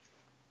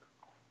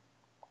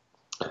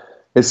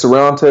It's the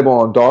roundtable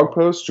on Dog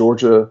Post.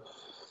 Georgia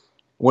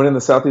winning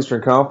the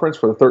Southeastern Conference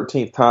for the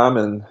 13th time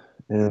in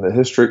the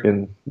history.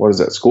 In what is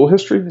that? School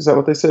history? Is that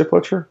what they say,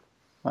 Fletcher?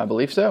 I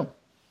believe so.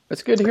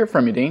 It's good to hear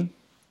from you, Dean.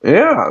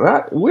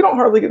 Yeah, we don't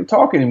hardly get to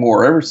talk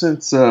anymore. Ever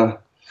since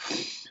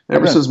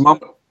Mom.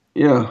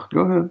 Yeah,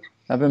 go ahead.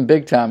 I've been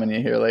big timing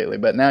you here lately,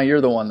 but now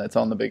you're the one that's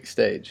on the big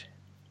stage.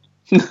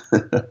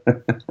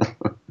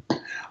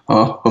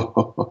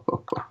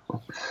 Oh.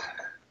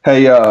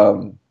 Hey,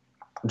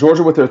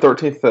 Georgia with their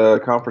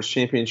 13th conference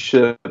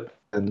championship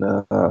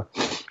in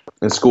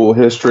school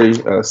history,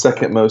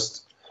 second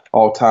most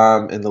all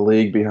time in the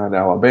league behind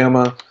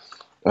Alabama.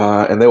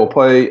 And they will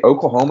play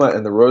Oklahoma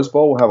in the Rose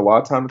Bowl. We'll have a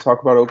lot of time to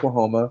talk about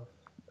Oklahoma,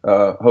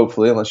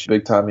 hopefully, unless you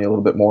big time me a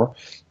little bit more.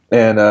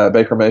 And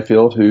Baker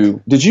Mayfield,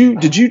 who are you a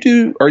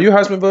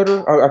Heisman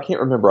voter? I can't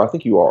remember. I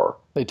think you are.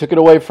 They took it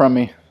away from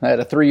me. I had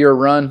a 3-year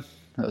run.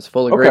 It was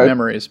full of great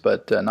memories,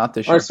 but not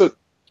this year. All right,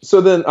 so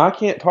then I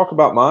can't talk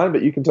about mine,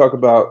 but you can talk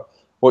about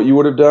what you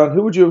would have done.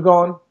 Who would you have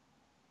gone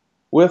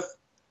with?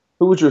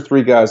 Who would your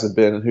 3 guys have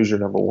been, and who's your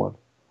number 1?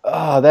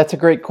 Oh, that's a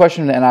great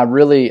question, and I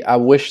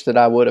wish that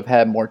I would have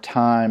had more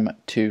time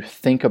to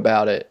think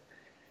about it.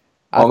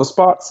 On the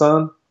spot,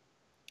 son.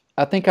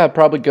 I think I'd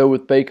probably go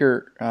with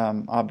Baker.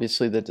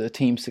 Obviously, the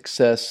team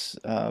success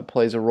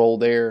plays a role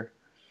there.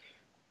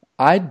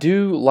 I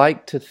do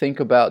like to think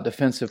about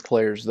defensive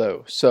players,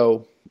 though.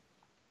 So,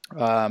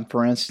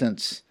 for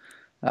instance,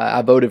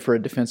 I voted for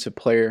a defensive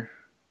player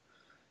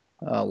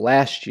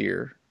last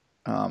year.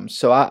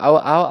 So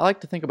I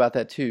like to think about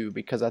that too,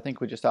 because I think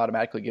we just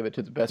automatically give it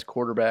to the best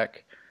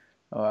quarterback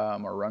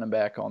or running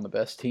back on the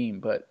best team.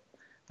 But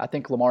I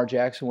think Lamar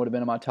Jackson would have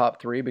been in my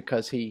top 3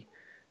 because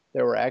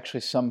there were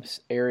actually some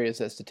areas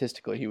that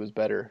statistically he was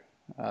better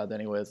than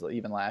he was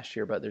even last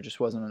year, but there just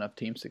wasn't enough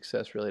team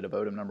success really to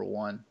vote him number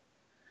 1.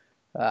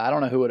 I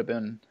don't know who would have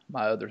been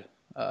my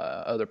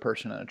other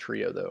person in a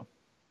trio though.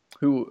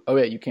 Who? Oh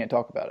yeah, you can't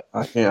talk about it.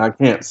 I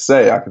can't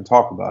say I can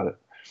talk about it,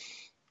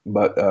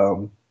 but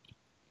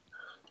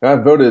I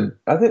voted.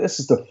 I think this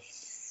is the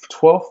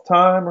 12th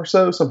time or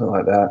so, something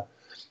like that.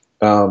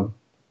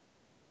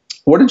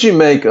 What did you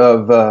make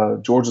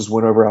of Georgia's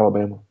win over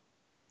Alabama?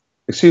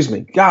 Excuse me.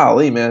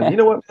 Golly, man. You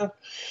know what, man?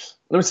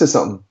 Let me say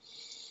something.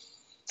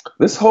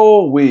 This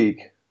whole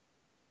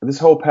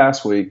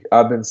past week,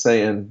 I've been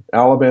saying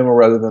Alabama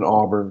rather than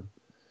Auburn,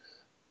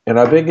 and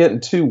I've been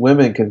getting 2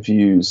 women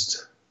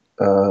confused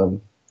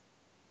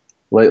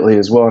lately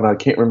as well, and I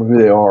can't remember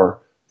who they are.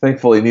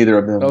 Thankfully, neither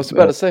of them. I was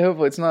about to say,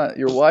 hopefully it's not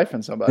your wife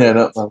and somebody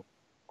else.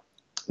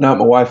 Not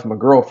my wife and my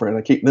girlfriend.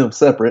 I keep them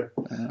separate.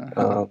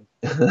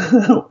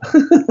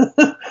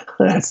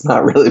 That's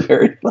not really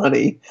very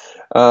funny.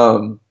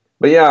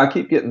 But yeah, I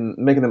keep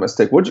making that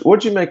mistake.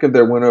 What'd you make of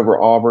their win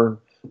over Auburn?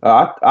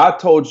 I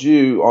told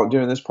you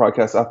during this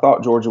podcast I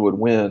thought Georgia would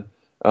win.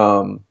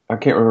 I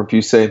can't remember if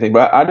you said anything,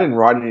 but I didn't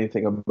write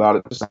anything about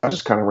it. I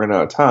just kind of ran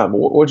out of time.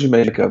 What'd you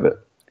make of it?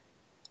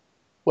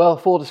 Well,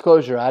 full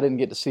disclosure, I didn't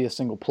get to see a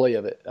single play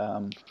of it.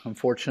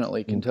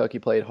 Unfortunately, Kentucky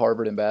played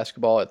Harvard in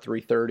basketball at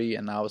 3:30,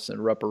 and I was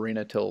in Rupp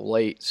Arena till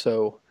late.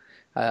 So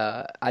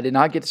I did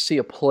not get to see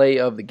a play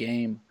of the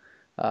game.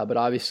 But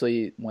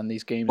obviously, when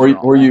these games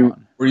were you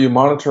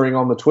monitoring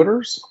on the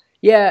Twitters?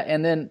 Yeah,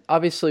 and then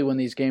obviously when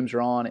these games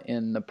are on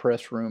in the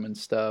press room and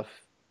stuff,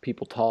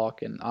 people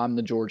talk, and I'm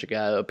the Georgia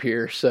guy up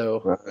here,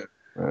 so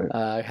right.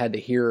 I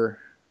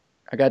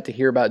got to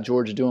hear about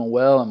Georgia doing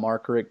well and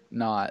Mark Richt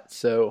not.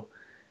 So.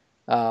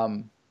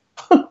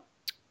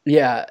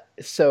 Yeah,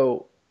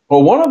 so...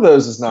 Well, one of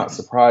those is not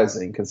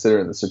surprising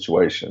considering the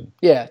situation.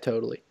 Yeah,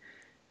 totally.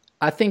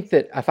 I think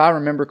that if I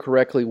remember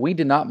correctly, we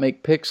did not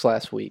make picks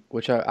last week,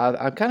 which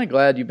I'm kind of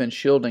glad you've been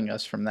shielding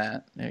us from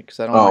that, because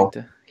I don't like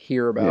to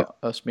hear about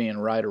us being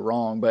right or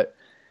wrong. But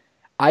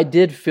I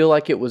did feel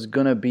like it was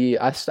going to be...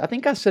 I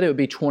think I said it would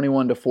be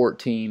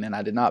 21-14, and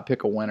I did not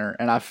pick a winner.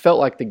 And I felt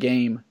like the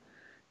game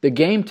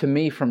to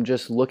me, from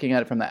just looking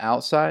at it from the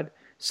outside,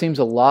 seems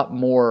a lot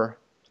more...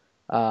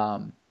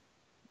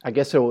 I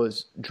guess it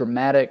was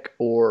dramatic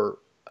or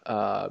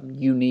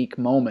unique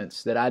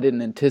moments that I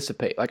didn't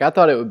anticipate. Like, I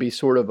thought it would be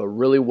sort of a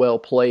really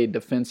well-played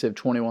defensive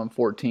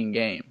 21-14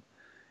 game.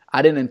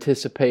 I didn't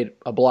anticipate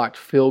a blocked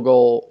field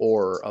goal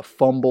or a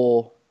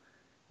fumble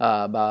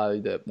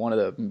by one of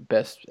the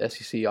best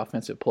SEC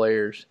offensive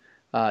players.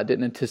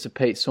 Didn't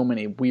anticipate so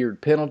many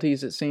weird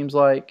penalties, it seems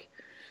like.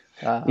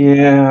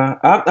 Yeah,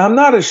 I'm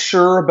not as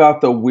sure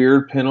about the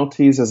weird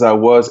penalties as I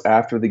was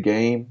after the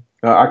game.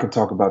 I can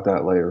talk about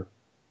that later.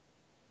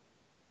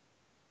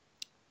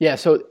 Yeah,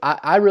 so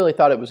I really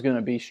thought it was going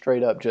to be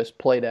straight up just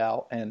played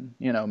out, and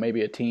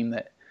maybe a team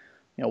that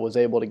was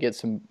able to get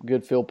some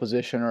good field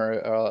position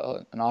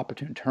or an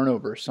opportune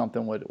turnover or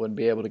something would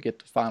be able to get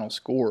the final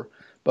score.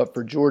 But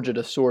for Georgia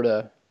to sort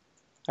of,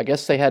 I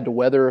guess they had to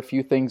weather a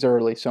few things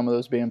early, some of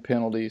those being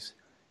penalties,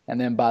 and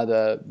then by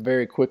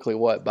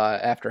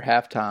after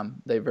halftime,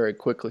 they very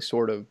quickly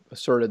sort of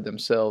asserted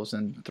themselves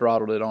and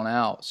throttled it on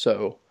out.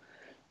 So.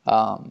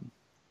 I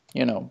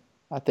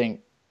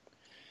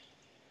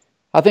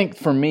think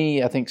for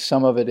me,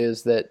 some of it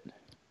is that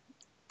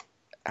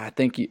I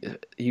think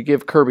you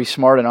give Kirby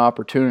Smart an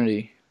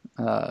opportunity,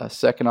 a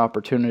second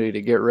opportunity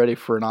to get ready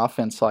for an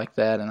offense like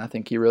that, and I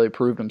think he really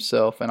proved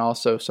himself, and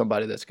also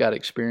somebody that's got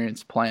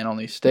experience playing on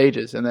these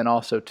stages. And then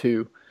also,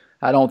 too,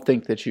 I don't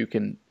think that you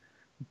can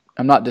 –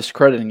 I'm not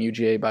discrediting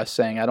UGA by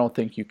saying I don't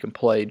think you can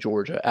play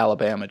Georgia,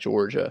 Alabama,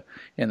 Georgia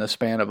in the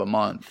span of a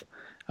month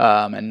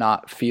and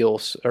not feel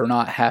or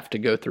not have to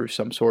go through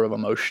some sort of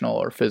emotional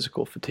or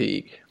physical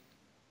fatigue.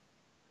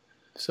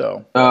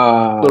 So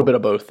a little bit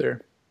of both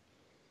there.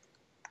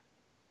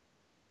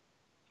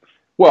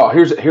 Well,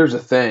 here's the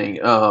thing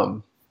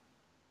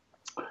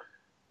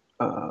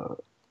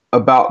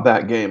about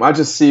that game. I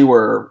just see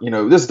where,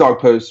 this Dog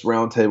Post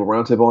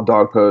roundtable on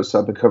Dog Post.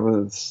 I've been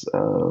covering this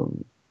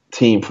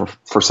team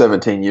for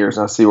 17 years,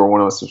 and I see where one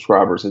of my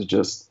subscribers has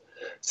just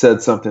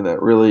said something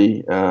that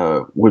really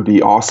would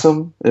be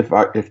awesome if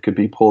it could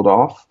be pulled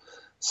off.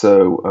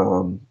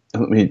 So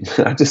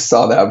I just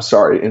saw that. I'm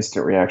sorry,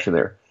 instant reaction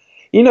there.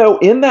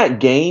 In that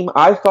game,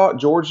 I thought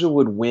Georgia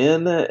would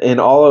win, and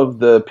all of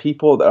the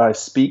people that I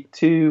speak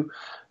to,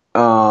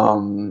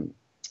 I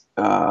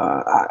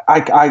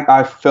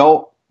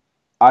felt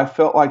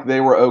like they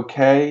were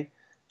okay.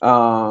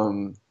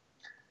 I'll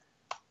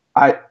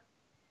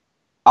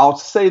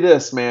say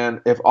this,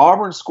 man. If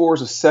Auburn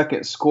scores a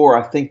second score,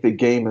 I think the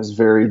game is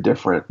very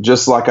different.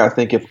 Just like I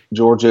think if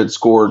Georgia had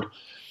scored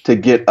to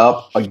get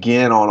up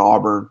again on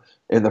Auburn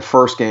in the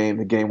first game,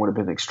 the game would have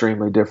been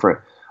extremely different.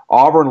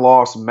 Auburn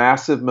lost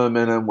massive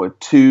momentum with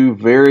two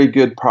very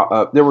good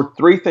there were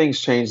three things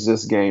changed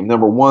this game.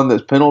 Number one, the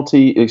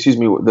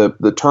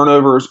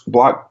turnovers,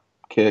 block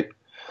kick,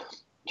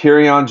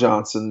 Kerryon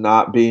Johnson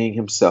not being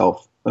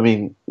himself. I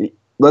mean,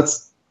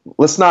 let's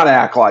not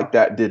act like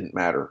that didn't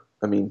matter.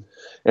 I mean,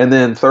 and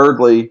then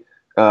thirdly,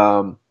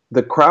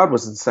 the crowd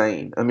was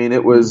insane. I mean,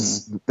 it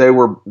was they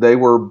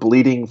were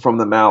bleeding from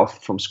the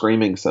mouth from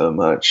screaming so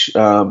much.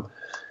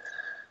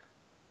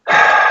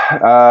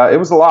 It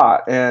was a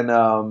lot, and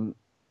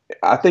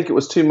I think it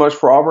was too much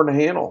for Auburn to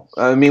handle.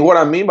 I mean, what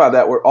I mean by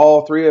that were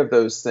all three of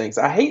those things.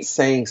 I hate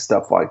saying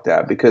stuff like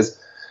that because,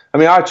 I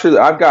mean,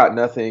 I've got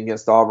nothing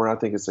against Auburn. I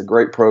think it's a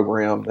great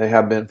program. They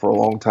have been for a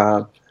long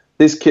time.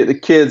 The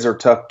kids are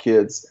tough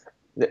kids.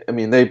 I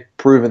mean, they've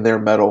proven their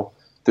mettle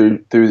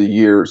through the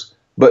years.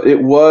 But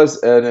it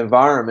was an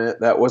environment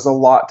that was a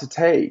lot to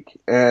take.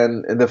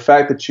 And the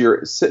fact that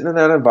you're sitting in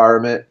that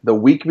environment the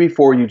week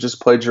before you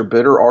just played your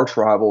bitter arch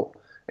rival,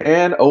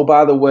 and, oh,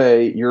 by the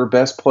way, your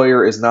best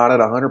player is not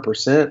at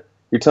 100%.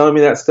 You're telling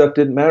me that stuff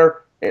didn't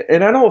matter?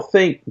 And I don't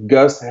think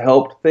Gus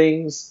helped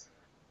things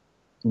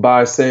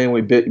by saying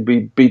we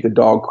beat the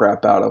dog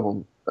crap out of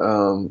them.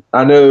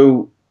 I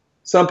know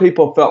some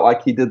people felt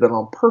like he did that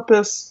on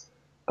purpose.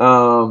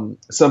 Some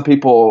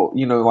people,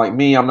 like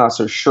me, I'm not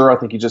so sure. I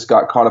think he just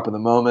got caught up in the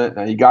moment.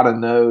 Now, you got to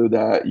know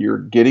that you're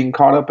getting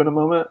caught up in a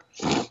moment.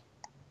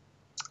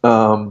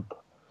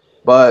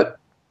 But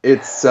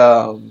it's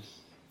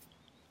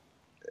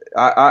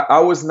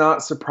I was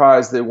not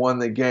surprised they won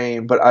the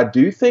game, but I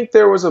do think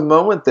there was a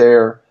moment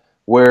there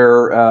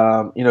where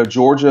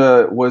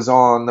Georgia was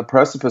on the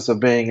precipice of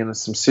being in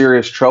some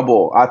serious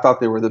trouble. I thought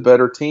they were the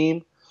better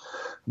team,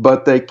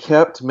 but they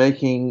kept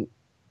making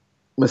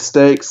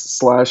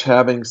mistakes /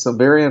 having some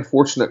very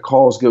unfortunate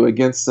calls go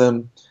against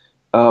them.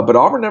 But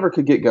Auburn never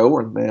could get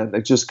going, man.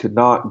 They just could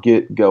not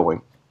get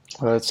going.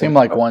 Well, it seemed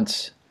like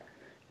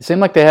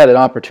they had an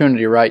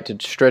opportunity, right, to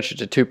stretch it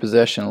to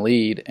 2-possession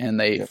lead, and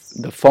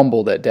the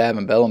fumble that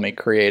Davin Bellamy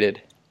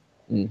created.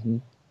 Mm-hmm.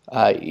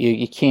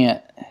 You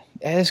can't.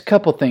 There's a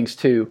couple things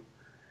too.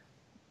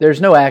 There's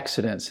no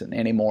accidents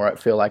anymore. I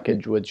feel like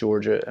with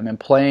Georgia. I mean,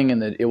 playing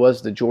it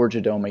was the Georgia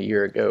Dome a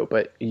year ago,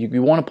 but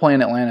you want to play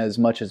in Atlanta as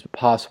much as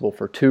possible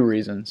for two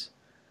reasons.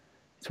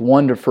 It's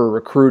one for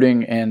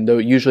recruiting, and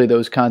usually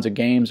those kinds of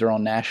games are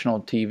on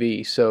national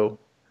TV. So.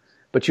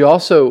 But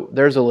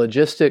there's a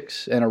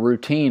logistics and a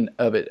routine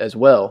of it as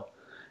well.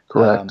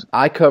 Correct.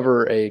 I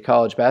cover a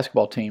college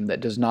basketball team that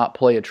does not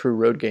play a true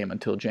road game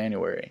until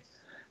January.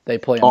 They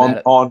play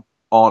on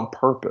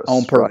purpose.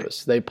 On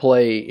purpose. Right. They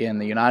play in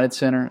the United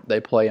Center. They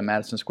play in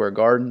Madison Square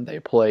Garden.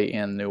 They play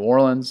in New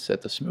Orleans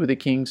at the Smoothie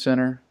King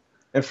Center.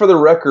 And for the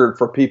record,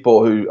 for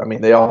people who, I mean,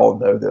 they all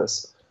know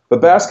this,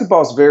 but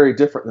basketball is very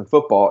different than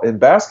football. In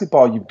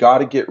basketball, you've got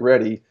to get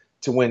ready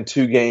to win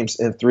 2 games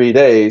in 3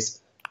 days.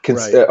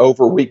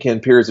 Over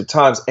weekend periods of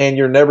times, and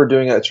you're never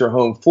doing it at your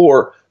home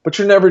floor, but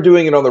you're never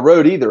doing it on the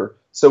road either.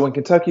 So when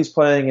Kentucky's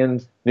playing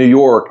in New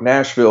York,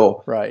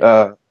 Nashville,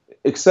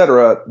 et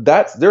cetera,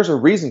 there's a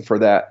reason for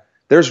that.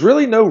 There's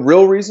really no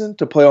real reason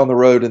to play on the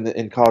road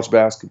in college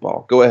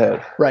basketball. Go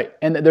ahead. Right,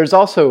 and there's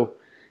also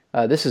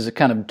this is a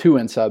kind of too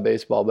inside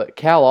baseball, but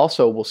Cal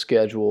also will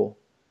schedule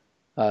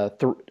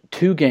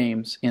 2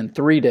 games in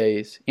 3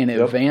 days in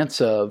advance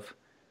of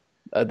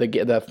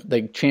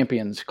the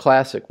Champions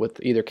Classic with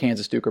either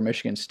Kansas, Duke, or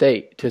Michigan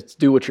State to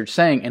do what you're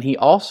saying. And he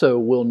also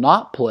will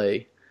not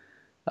play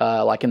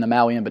like in the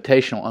Maui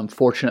Invitational,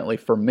 unfortunately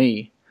for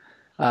me,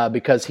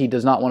 because he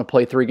does not want to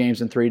play 3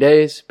 games in 3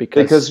 days.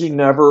 Because you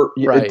never,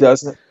 right. It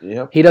doesn't,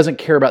 yeah. He doesn't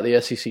care about the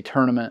SEC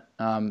tournament,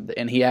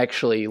 and he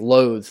actually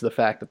loathes the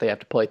fact that they have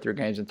to play 3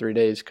 games in 3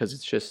 days because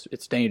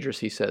it's dangerous,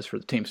 he says, for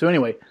the team. So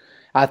anyway,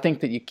 I think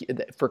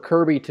that for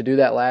Kirby to do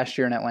that last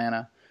year in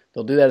Atlanta,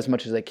 they'll do that as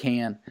much as they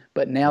can.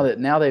 But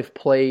now they've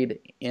played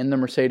in the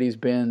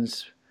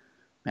Mercedes-Benz,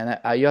 man,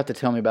 you have to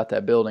tell me about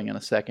that building in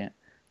a second.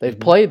 They've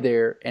played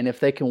there, and if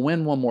they can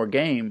win one more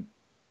game,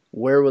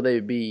 where will they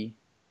be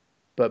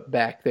but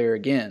back there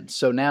again?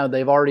 So now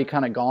they've already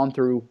kind of gone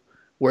through,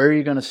 where are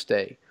you going to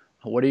stay?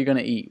 What are you going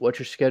to eat? What's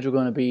your schedule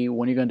going to be?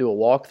 When are you going to do a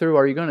walkthrough?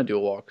 Are you going to do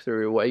a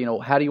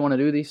walkthrough? How do you want to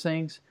do these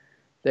things?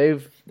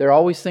 They're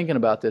always thinking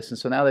about this, and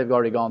so now they've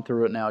already gone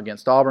through it now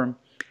against Auburn,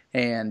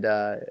 and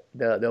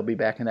they'll be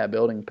back in that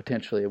building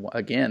potentially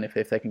again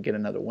if they can get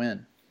another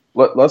win.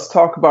 Let's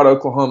talk about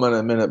Oklahoma in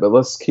a minute, but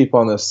let's keep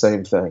on this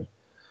same thing.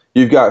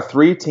 You've got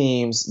 3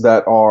 teams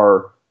that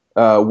are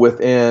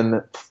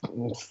within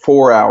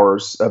 4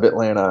 hours of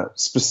Atlanta.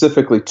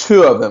 Specifically,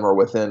 2 of them are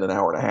within an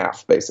hour and a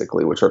half,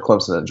 basically, which are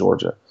Clemson and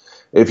Georgia.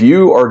 If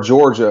you are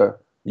Georgia,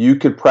 you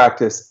could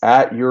practice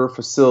at your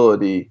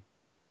facility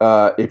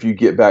if you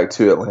get back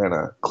to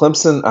Atlanta.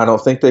 Clemson, I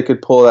don't think they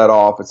could pull that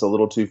off. It's a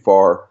little too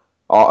far.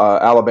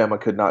 Alabama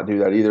could not do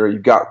that either.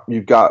 You've got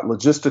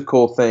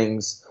logistical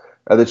things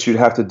that you'd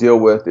have to deal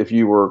with if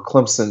you were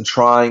Clemson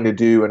trying to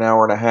do an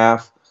hour and a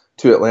half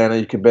to Atlanta.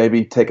 You could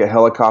maybe take a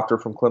helicopter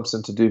from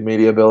Clemson to do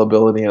media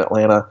availability in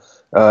Atlanta.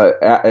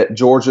 At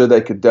Georgia,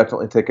 they could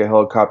definitely take a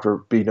helicopter,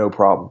 be no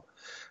problem.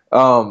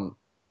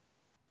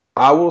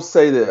 I will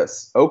say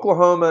this.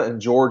 Oklahoma and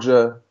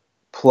Georgia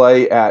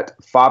play at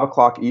 5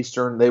 o'clock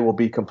Eastern. They will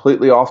be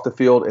completely off the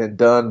field and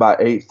done by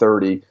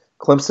 8:30.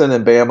 Clemson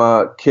and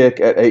Bama kick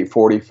at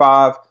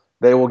 8:45.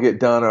 They will get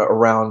done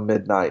around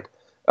midnight.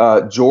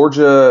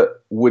 Georgia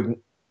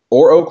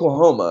or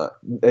Oklahoma,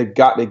 they've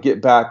got to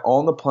get back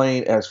on the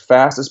plane as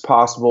fast as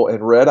possible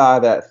and red-eye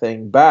that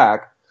thing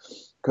back,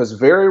 because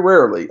very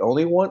rarely,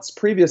 only once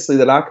previously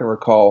that I can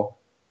recall,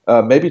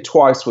 maybe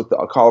twice with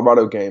the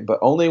Colorado game, but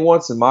only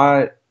once in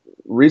my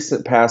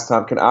recent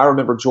pastime can I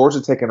remember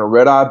Georgia taking a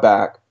red-eye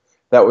back.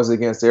 That was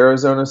against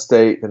Arizona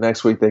State. The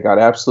next week they got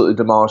absolutely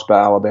demolished by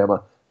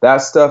Alabama. That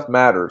stuff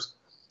matters.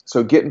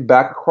 So getting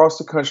back across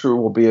the country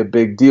will be a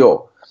big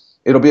deal.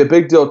 It'll be a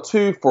big deal,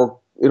 too,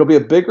 it'll be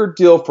a bigger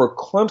deal for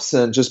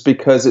Clemson just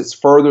because it's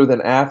further than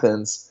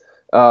Athens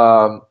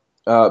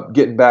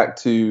getting back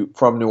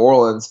from New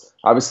Orleans.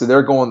 Obviously,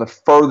 they're going the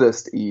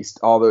furthest east,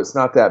 although it's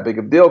not that big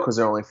of a deal because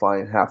they're only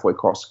flying halfway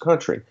across the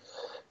country.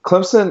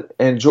 Clemson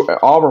and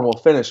Auburn will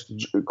finish.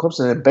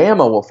 Clemson and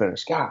Bama will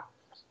finish. God.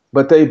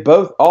 But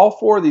all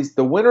 4 of these,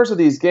 the winners of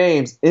these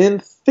games, in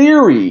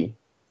theory,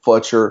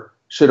 Fletcher,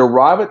 should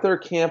arrive at their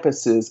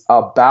campuses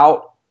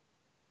about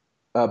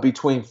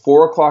between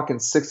 4 o'clock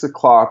and 6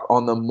 o'clock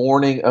on the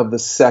morning of the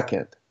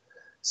 2nd.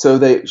 So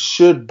they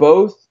should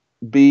both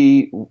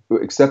be,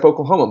 except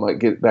Oklahoma might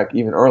get back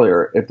even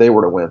earlier if they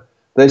were to win.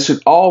 They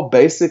should all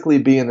basically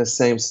be in the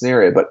same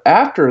scenario. But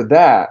after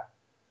that,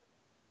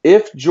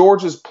 if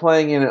Georgia's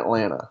playing in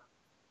Atlanta,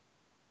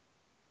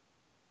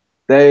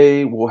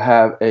 they will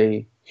have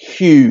a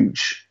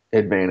huge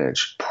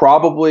advantage.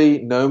 Probably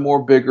no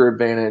more bigger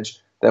advantage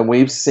than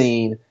we've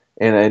seen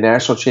in a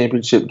national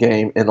championship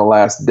game in the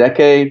last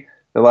decade.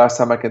 The last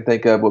time I can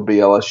think of would be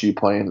LSU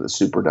playing at the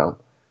Superdome.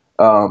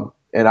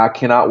 And I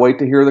cannot wait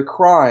to hear the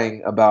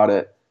crying about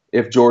it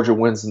if Georgia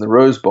wins in the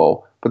Rose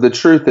Bowl. But the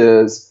truth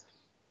is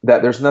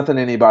that there's nothing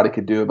anybody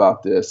could do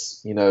about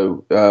this.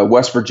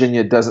 West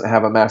Virginia doesn't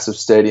have a massive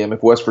stadium.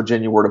 If West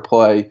Virginia were to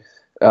play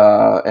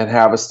and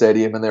have a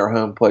stadium in their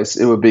home place,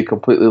 it would be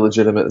completely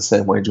legitimate the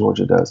same way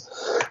Georgia does.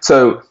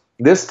 So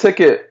this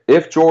ticket,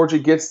 if Georgia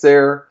gets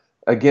there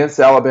against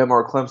Alabama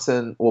or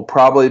Clemson, will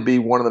probably be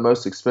one of the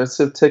most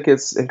expensive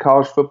tickets in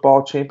college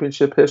football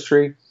championship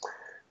history.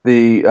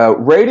 The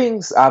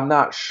ratings, I'm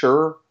not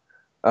sure.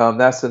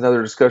 That's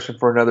another discussion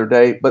for another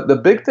day. But the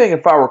big thing,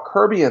 if I were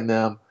Kirby and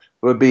them,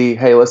 would be,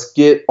 hey, let's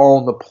get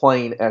on the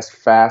plane as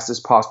fast as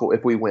possible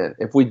if we win.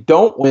 If we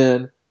don't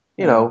win,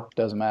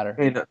 doesn't matter.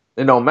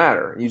 It don't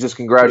matter. You just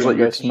congratulate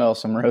your team. Smell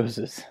some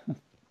roses.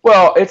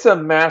 Well, it's a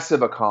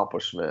massive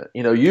accomplishment.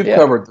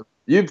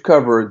 You've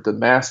covered the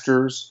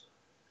Masters,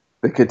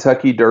 the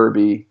Kentucky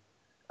Derby.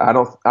 I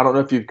don't know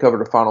if you've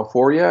covered a Final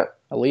Four yet.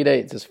 Elite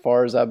Eight's as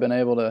far as I've been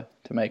able to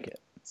make it.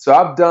 So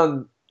I've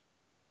done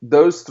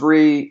those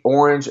 3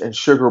 Orange and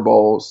Sugar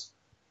Bowls,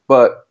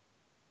 but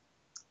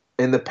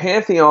in the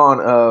pantheon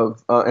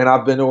of, and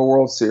I've been to a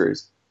World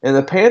Series, in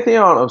the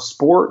pantheon of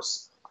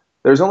sports,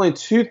 there's only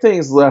 2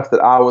 things left that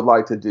I would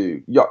like to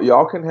do.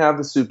 Y'all can have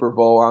the Super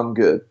Bowl. I'm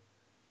good.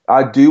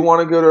 I do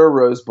want to go to a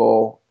Rose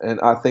Bowl, and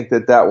I think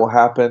that will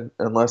happen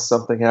unless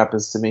something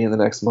happens to me in the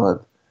next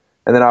month.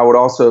 And then I would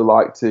also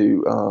like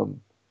to,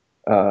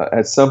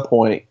 at some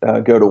point,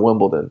 go to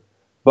Wimbledon.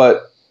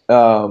 But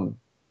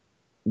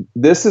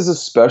this is a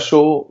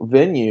special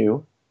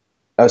venue,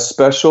 a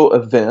special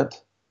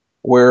event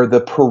where the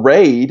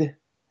parade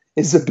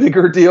is a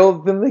bigger deal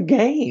than the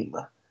game.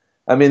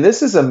 I mean,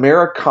 this is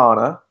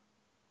Americana.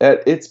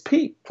 at its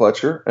peak,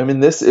 Fletcher. I mean,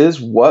 this is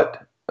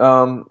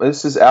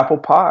this is apple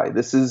pie.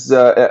 This is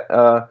Teddy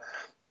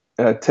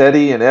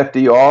and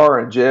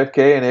FDR and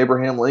JFK and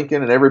Abraham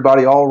Lincoln and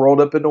everybody all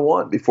rolled up into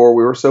one before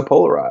we were so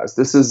polarized.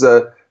 This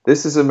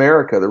is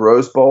America, the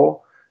Rose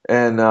Bowl,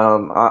 and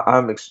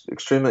I'm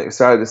extremely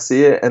excited to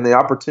see it. And the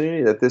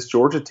opportunity that this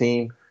Georgia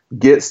team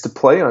gets to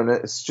play on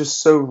it is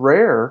just so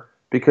rare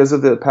because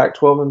of the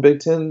Pac-12 and Big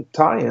Ten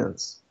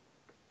tie-ins.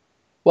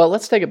 Well,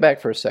 let's take it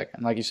back for a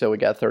second. Like you said, we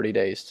got 30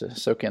 days to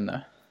soak in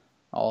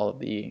all of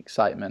the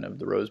excitement of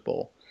the Rose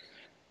Bowl.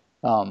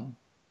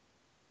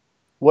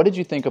 What did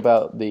you think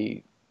about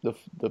the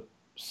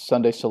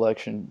Sunday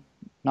selection?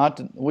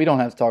 We don't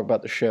have to talk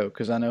about the show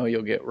because I know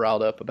you'll get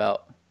riled up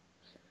about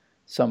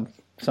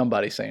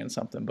somebody saying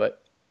something.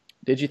 But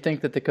did you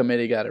think that the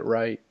committee got it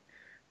right?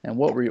 And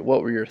what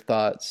were your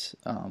thoughts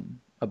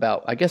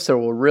about? I guess there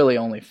were really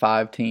only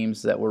 5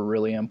 teams that were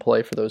really in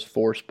play for those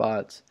 4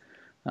 spots,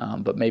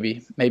 but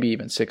maybe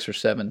even 6 or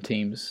 7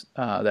 teams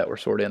that were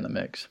sort of in the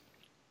mix.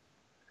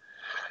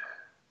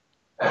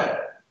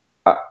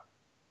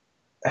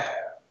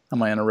 I'm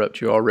going to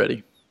interrupt you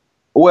already.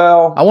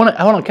 Well, I want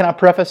to. Can I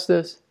preface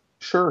this?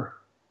 Sure.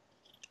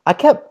 I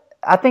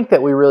think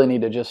that we really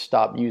need to just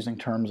stop using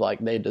terms like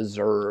they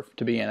deserve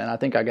to be in. And I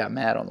think I got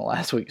mad on the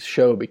last week's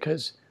show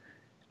because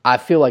I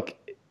feel like,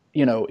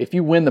 if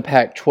you win the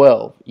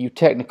Pac-12, you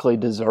technically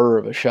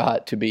deserve a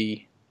shot to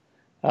be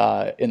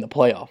in the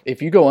playoff.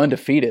 If you go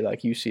undefeated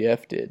like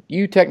UCF did,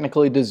 you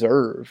technically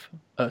deserve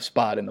a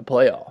spot in the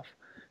playoff.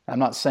 I'm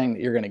not saying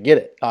that you're going to get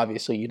it.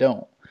 Obviously, you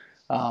don't.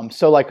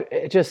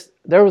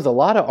 There was a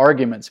lot of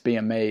arguments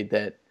being made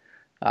that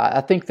I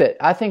think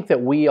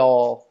that we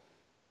all.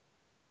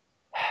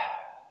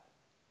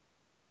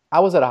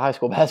 I was at a high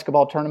school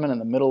basketball tournament in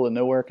the middle of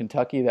nowhere,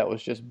 Kentucky. That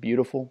was just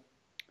beautiful.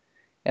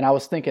 And I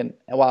was thinking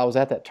while I was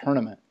at that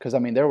tournament, because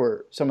there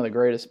were some of the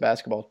greatest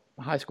basketball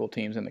high school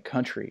teams in the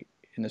country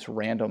in this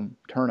random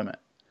tournament.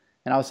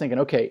 And I was thinking,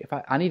 okay, if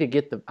I need to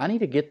get the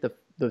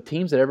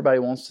teams that everybody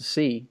wants to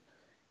see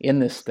in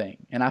this thing.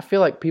 And I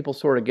feel like people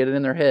sort of get it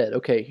in their head.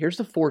 Okay, here's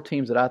the 4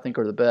 teams that I think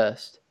are the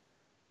best.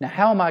 Now,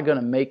 how am I going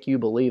to make you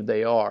believe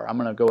they are? I'm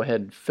going to go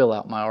ahead and fill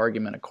out my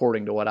argument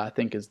according to what I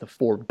think is the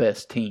 4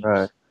 best teams.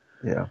 Right.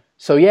 Yeah.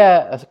 So,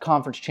 yeah, a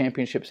conference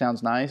championship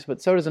sounds nice,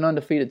 but so does an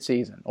undefeated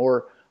season.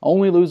 Or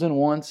only losing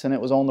once and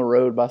it was on the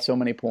road by so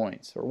many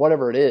points. Or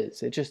whatever it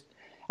is.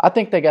 I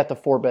think they got the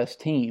 4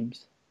 best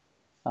teams.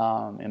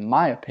 In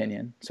my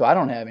opinion. So I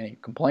don't have any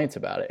complaints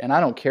about it. And I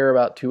don't care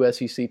about 2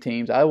 SEC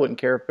teams. I wouldn't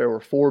care if there were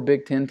 4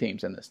 Big Ten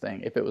teams in this thing,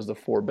 if it was the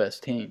 4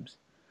 best teams.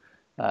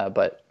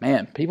 But,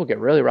 man, people get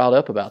really riled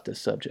up about this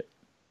subject.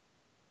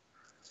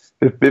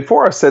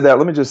 Before I say that,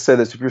 let me just say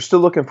this. If you're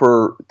still looking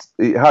for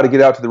how to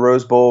get out to the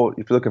Rose Bowl,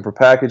 if you're looking for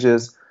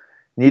packages,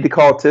 you need to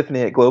call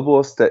Tiffany at Global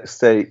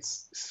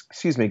Escapes,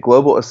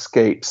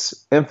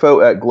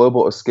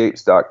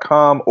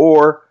 info@globalescapes.com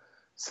or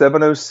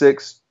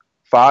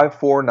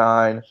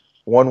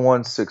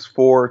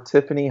 706-549-1164.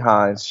 Tiffany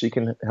Hines, she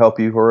can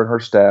help you, her and her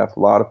staff. A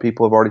lot of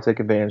people have already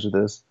taken advantage of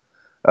this.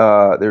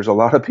 There's a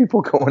lot of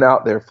people going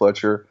out there,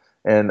 Fletcher,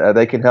 and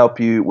they can help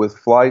you with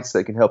flights.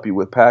 They can help you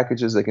with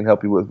packages. They can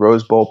help you with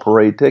Rose Bowl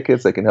parade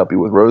tickets. They can help you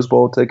with Rose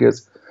Bowl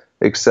tickets,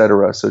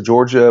 etc. So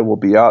Georgia will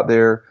be out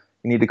there.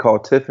 You need to call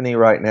Tiffany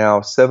right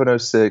now,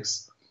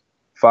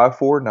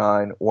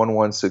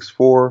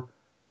 706-549-1164.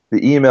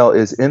 The email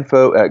is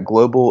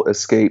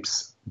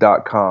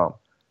info@globalescapes.com.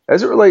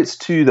 As it relates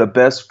to the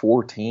best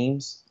 4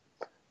 teams,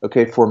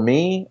 okay, for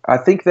me, I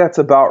think that's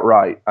about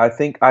right. I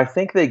think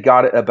they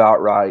got it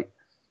about right.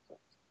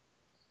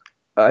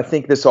 I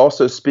think this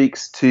also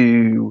speaks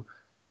to,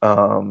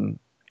 and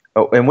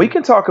we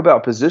can talk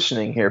about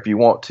positioning here if you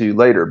want to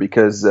later,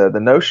 because the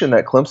notion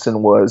that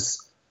Clemson was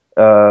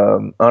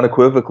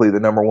unequivocally the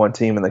number 1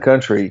 team in the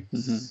country,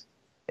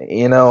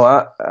 I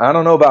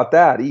don't know about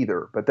that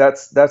either. But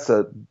that's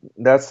a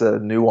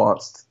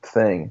nuanced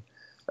thing.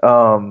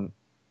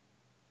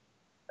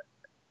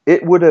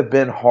 It would have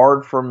been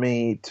hard for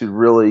me to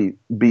really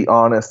be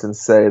honest and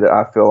say that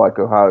I feel like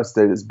Ohio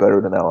State is better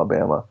than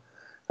Alabama.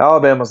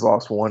 Alabama's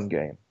lost 1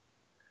 game.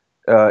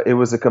 It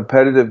was a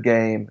competitive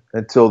game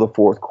until the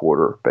 4th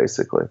quarter,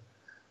 basically.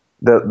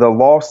 The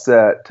loss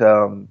that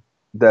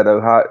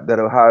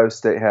Ohio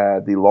State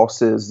had, the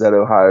losses that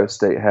Ohio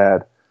State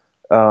had,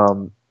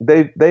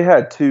 they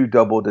had 2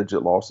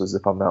 double-digit losses,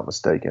 if I'm not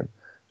mistaken.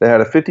 They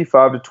had a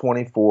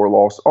 55-24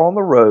 loss on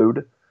the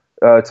road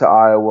to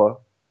Iowa,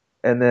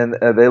 and then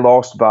they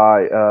lost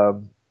by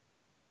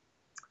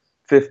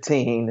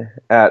 15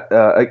 at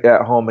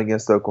home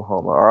against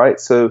Oklahoma. All right,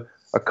 so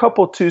a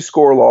couple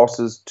 2-score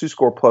losses,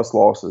 2-score plus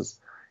losses.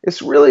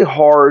 It's really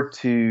hard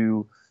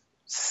to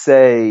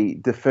say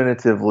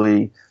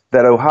definitively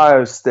that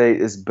Ohio State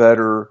is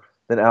better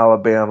than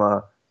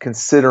Alabama,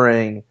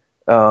 considering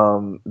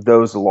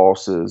those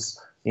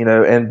losses.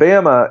 And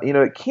Bama,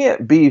 it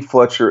can't be,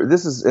 Fletcher.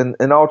 This is, and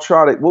I'll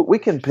try to. We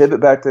can pivot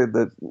back to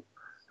the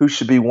who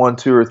should be 1,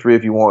 2, or 3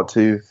 if you want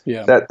to.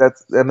 Yeah,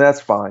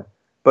 that's fine.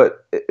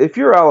 But if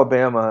you're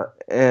Alabama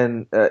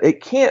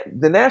it can't,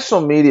 the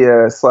national media /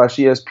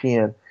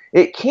 ESPN,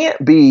 it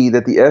can't be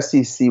that the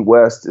SEC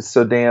West is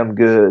so damn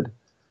good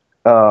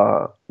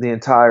the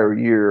entire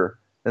year,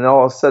 and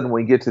all of a sudden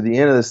we get to the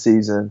end of the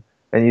season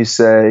and you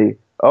say,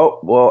 oh,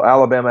 well,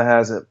 Alabama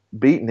hasn't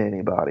beaten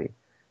anybody.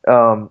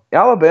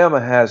 Alabama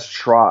has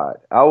tried.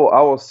 I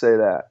will say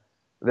that.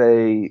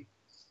 They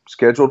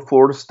scheduled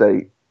Florida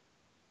State.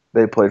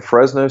 They played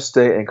Fresno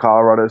State and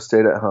Colorado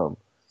State at home.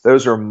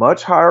 Those are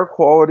much higher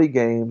quality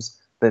games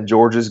than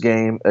Georgia's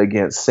game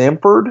against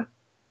Samford,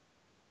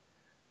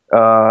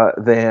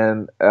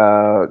 than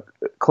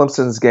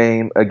Clemson's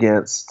game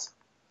against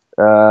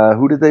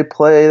who did they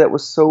play that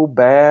was so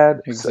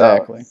bad?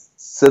 Exactly.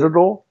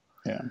 Citadel.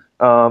 Yeah.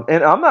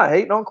 And I'm not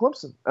hating on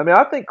Clemson. I mean,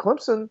 I think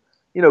Clemson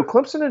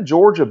and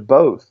Georgia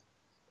both,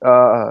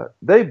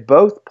 they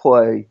both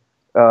play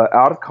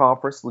out of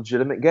conference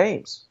legitimate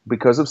games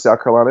because of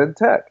South Carolina and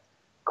Tech.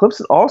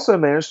 Clemson also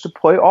managed to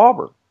play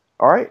Auburn.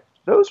 All right,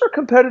 those are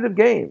competitive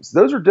games.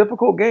 Those are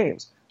difficult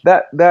games.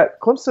 That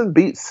Clemson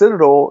beat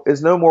Citadel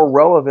is no more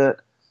relevant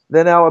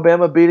than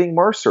Alabama beating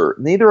Mercer.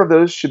 Neither of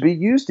those should be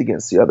used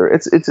against the other.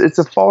 It's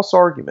a false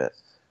argument,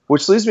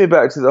 which leads me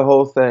back to the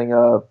whole thing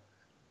of,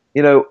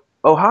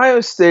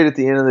 Ohio State at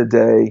the end of the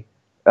day,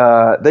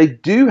 they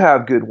do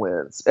have good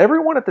wins.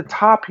 Everyone at the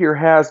top here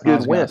has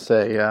good wins.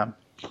 Yeah,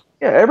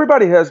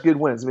 everybody has good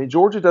wins. I mean,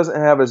 Georgia doesn't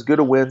have as good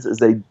of wins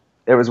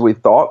as we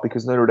thought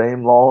because Notre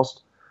Dame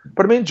lost.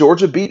 But I mean,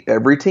 Georgia beat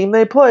every team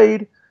they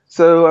played.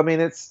 So I mean,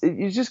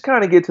 you just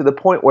kind of get to the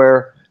point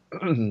where,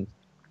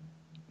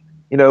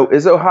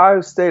 is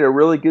Ohio State a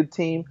really good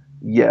team?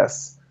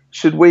 Yes.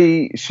 Should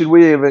we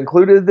have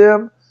included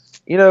them?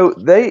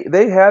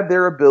 They had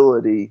their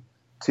ability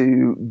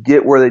to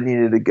get where they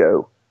needed to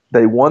go.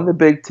 They won the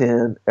Big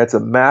Ten. That's a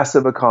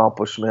massive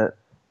accomplishment.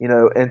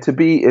 And to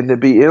be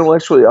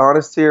intellectually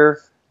honest here,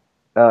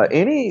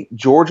 any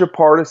Georgia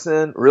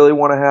partisan really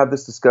want to have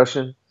this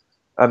discussion?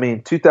 I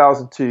mean,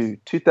 2002,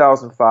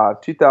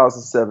 2005,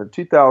 2007,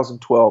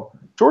 2012,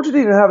 Georgia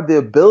didn't have the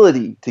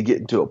ability to get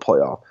into a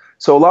playoff.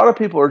 So a lot of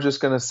people are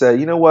just going to say,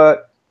 you know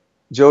what,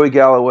 Joey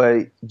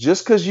Galloway,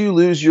 just because you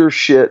lose your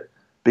shit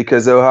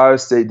because Ohio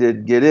State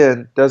didn't get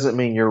in doesn't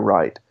mean you're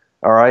right.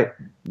 All right?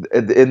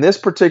 In this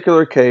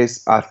particular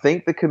case, I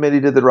think the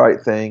committee did the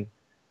right thing.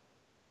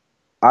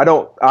 I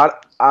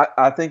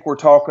think we're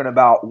talking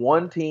about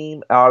one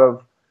team out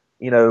of,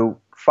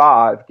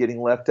 5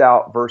 getting left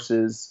out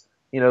versus,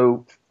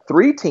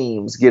 3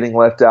 teams getting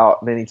left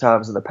out many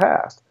times in the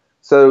past.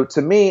 So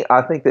to me,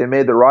 I think they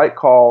made the right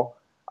call.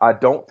 I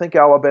don't think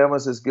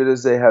Alabama's as good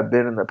as they have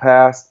been in the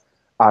past.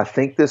 I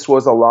think this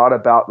was a lot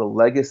about the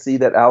legacy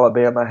that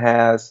Alabama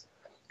has.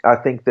 I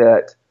think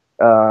that,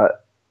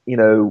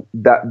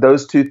 that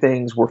those two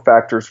things were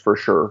factors for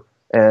sure.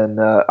 And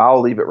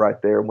I'll leave it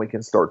right there, and we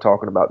can start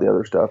talking about the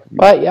other stuff.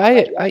 Well,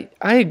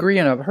 I agree,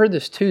 and I've heard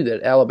this too,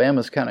 that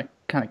Alabama's kind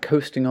of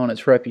coasting on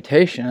its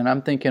reputation, and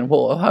I'm thinking,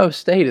 well, Ohio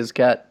State has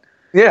got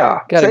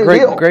a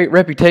great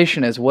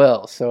reputation as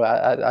well. So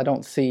I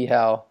don't see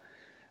how.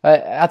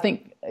 I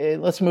think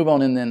let's move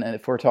on, and then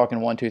if we're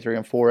talking 1, 2, 3,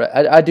 and 4,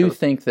 I do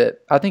think that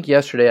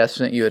yesterday I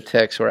sent you a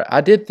text where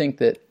I did think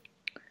that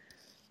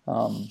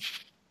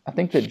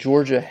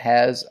Georgia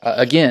has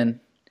again.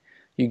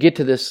 You get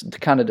to this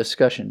kind of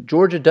discussion.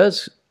 Georgia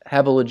does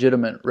have a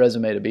legitimate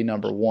resume to be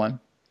number 1.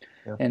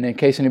 Yeah. And in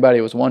case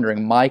anybody was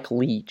wondering, Mike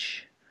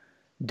Leach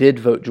did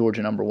vote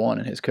Georgia number 1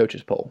 in his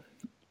coaches poll.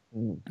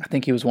 I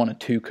think he was one of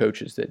 2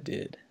 coaches that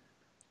did.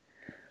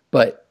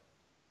 But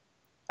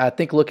I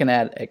think looking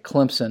at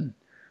Clemson,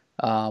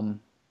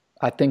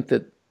 I think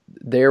that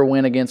their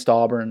win against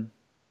Auburn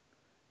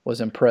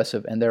was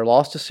impressive. And their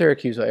loss to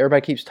Syracuse,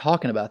 everybody keeps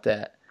talking about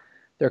that.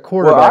 Their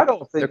quarterback. Well, I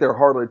don't think they're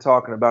hardly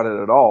talking about it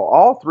at all.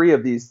 All 3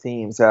 of these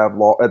teams have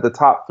at the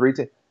top 3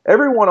 teams.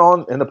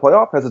 Everyone in the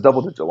playoff has a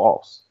double-digit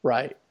loss.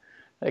 Right.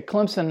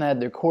 Clemson had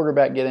their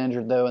quarterback get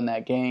injured though in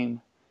that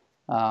game.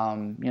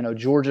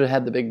 Georgia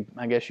had the big,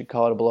 I guess you'd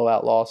call it a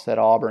blowout loss at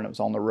Auburn. It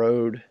was on the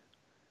road.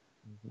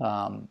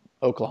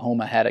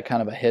 Oklahoma had a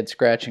kind of a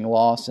head-scratching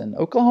loss, and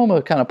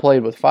Oklahoma kind of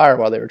played with fire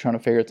while they were trying to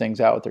figure things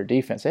out with their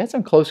defense. They had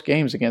some close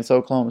games against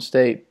Oklahoma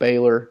State,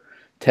 Baylor,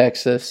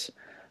 Texas.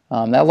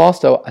 That loss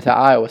to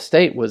Iowa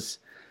State was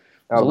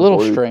a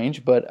little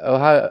strange, but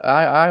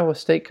Iowa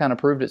State kind of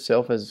proved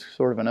itself as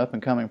sort of an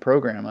up-and-coming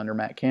program under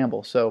Matt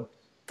Campbell. So,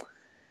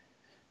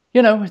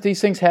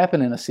 these things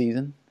happen in a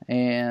season,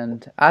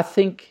 and I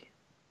think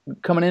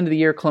coming into the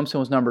year, Clemson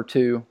was number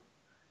 2.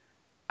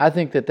 I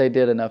think that they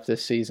did enough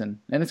this season,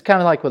 and it's kind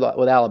of like with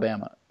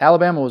Alabama.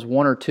 Alabama was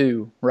 1 or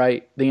 2,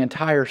 right, the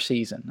entire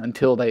season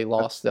until they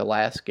lost the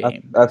last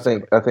game. I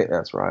think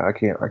that's right. I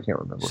can't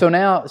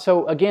remember.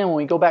 So again, when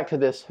we go back to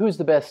this, who's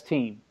the best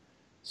team?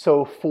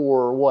 So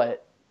for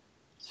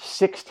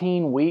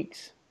 16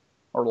 weeks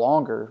or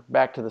longer,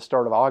 back to the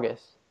start of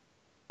August,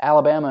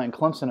 Alabama and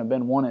Clemson have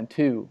been 1 and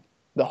 2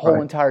 the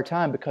whole entire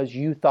time because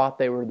you thought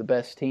they were the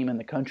best team in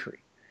the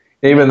country.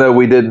 Even though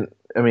we didn't.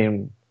 I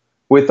mean,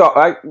 We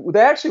thought they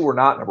actually were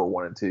not number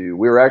 1 and 2.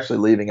 We were actually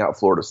leaving out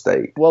Florida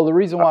State. Well, the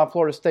reason why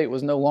Florida State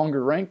was no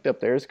longer ranked up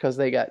there is because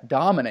they got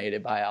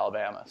dominated by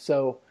Alabama.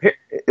 So,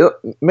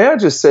 may I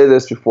just say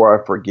this before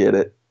I forget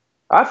it?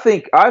 I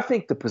think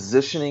the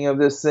positioning of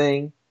this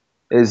thing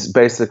is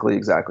basically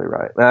exactly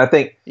right. And I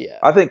think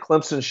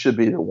Clemson should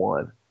be the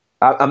 1.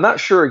 I'm not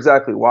sure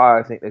exactly why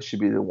I think they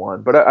should be the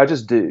 1, but I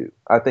just do.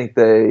 I think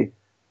they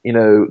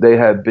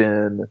have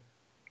been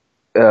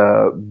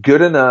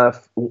good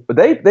enough.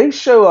 They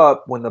show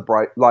up when the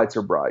bright lights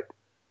are bright.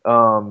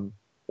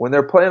 When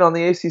they're playing on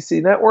the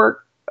ACC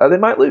network, they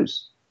might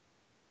lose.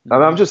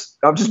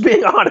 Mm-hmm. I'm just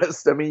being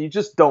honest. I mean, you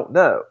just don't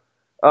know.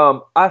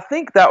 I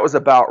think that was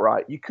about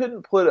right. You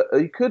couldn't put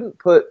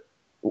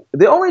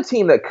the only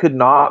team that could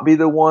not be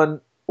the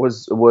 1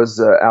 was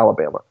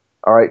Alabama.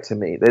 All right, to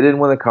me, they didn't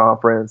win the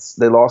conference.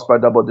 They lost by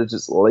double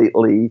digits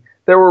lately.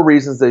 There were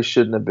reasons they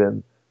shouldn't have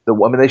been the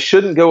 1. I mean, they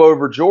shouldn't go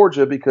over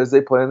Georgia because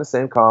they play in the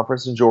same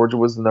conference, and Georgia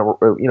was the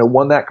number,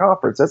 won that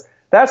conference.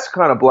 That's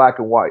kind of black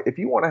and white. If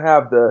you want to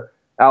have the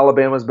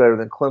Alabama's better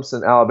than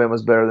Clemson,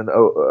 Alabama's better than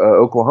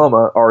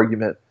Oklahoma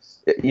argument,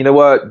 you know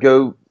what?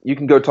 You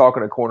can go talk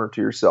in a corner to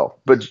yourself.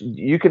 But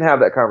you can have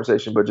that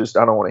conversation, but just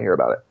I don't want to hear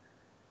about it.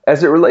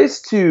 As it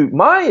relates to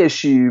my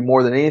issue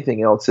more than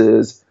anything else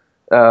is,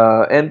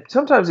 and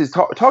sometimes these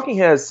talking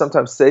heads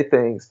sometimes say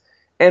things,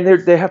 and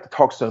they have to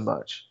talk so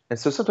much. And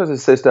so sometimes they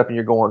say stuff and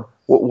you're going,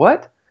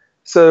 what?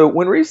 So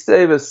when Reese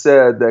Davis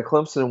said that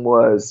Clemson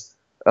was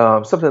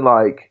something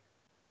like,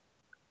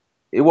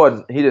 he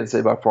didn't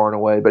say by far and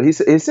away, but he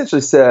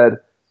essentially said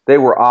they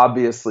were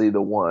obviously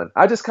the 1.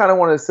 I just kind of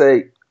want to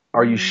say,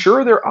 are you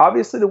sure they're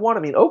obviously the 1? I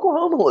mean,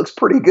 Oklahoma looks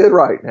pretty good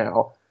right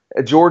now.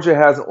 Georgia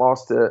hasn't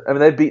lost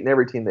they've beaten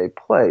every team they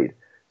played.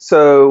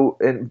 So,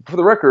 and for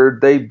the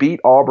record, they beat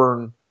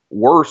Auburn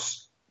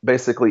worse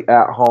basically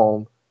at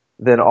home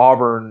than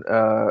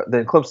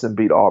Clemson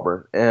beat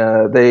Auburn.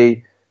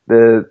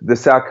 The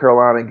South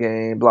Carolina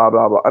game, blah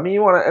blah blah. I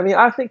mean,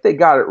 I think they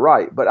got it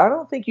right, but I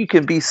don't think you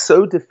can be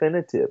so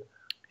definitive.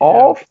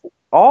 Yeah.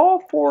 All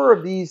 4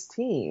 of these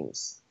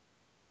teams,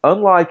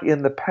 unlike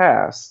in the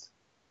past,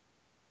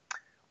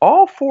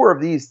 all 4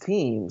 of these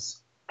teams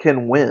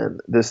can win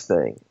this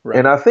thing. Right.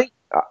 And I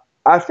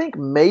think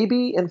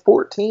maybe in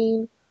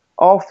 14,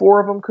 all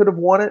 4 of them could have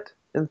won it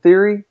in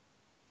theory.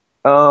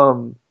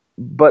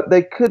 But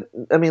they could.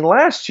 I mean,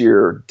 last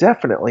year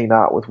definitely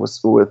not with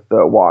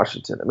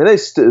Washington. I mean, they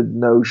stood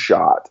no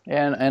shot.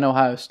 And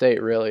Ohio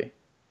State really.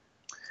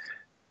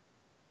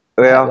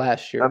 Well,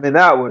 last year. I mean,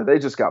 they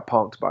just got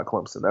punked by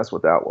Clemson. That's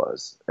what that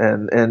was.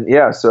 And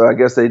yeah, so I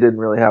guess they didn't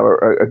really have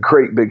a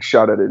great big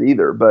shot at it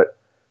either. But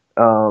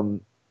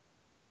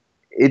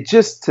it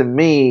just, to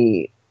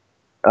me,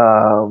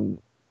 in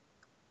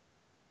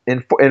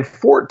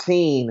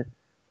 14,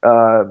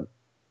 Florida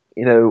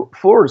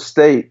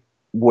State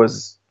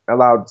was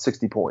allowed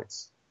 60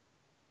 points.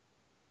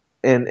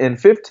 In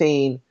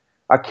 15,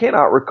 I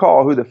cannot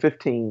recall who the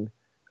 15,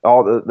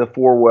 all the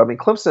 4 were. I mean,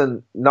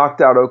 Clemson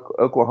knocked out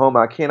Oklahoma.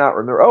 I cannot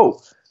remember. Oh,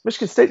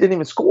 Michigan State didn't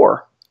even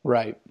score.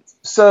 Right.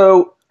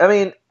 So, I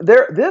mean,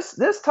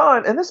 this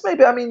time, and this may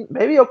be, I mean,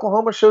 maybe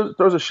Oklahoma throws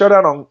a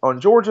shutout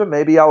on Georgia.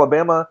 Maybe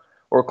Alabama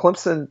or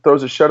Clemson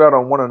throws a shutout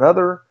on one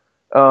another.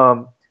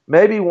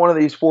 Maybe one of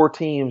these 4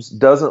 teams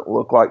doesn't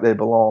look like they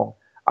belong.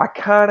 I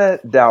kind of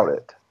doubt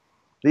it.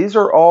 These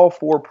are all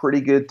 4 pretty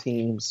good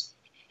teams.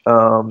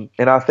 And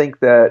I think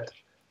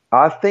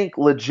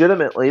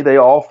legitimately they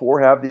all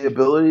 4 have the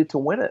ability to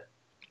win it.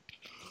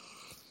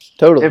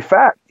 Totally. In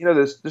fact,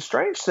 the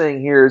strange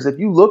thing here is if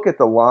you look at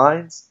the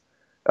lines,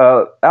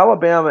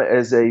 Alabama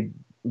is a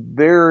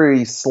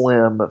very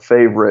slim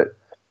favorite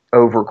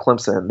over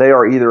Clemson. They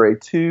are either a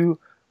 2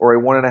 or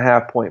a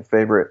 1.5 point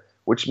favorite,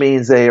 which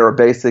means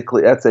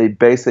that's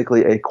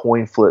basically a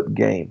coin flip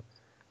game.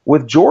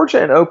 With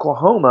Georgia and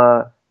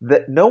Oklahoma,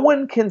 that no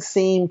one can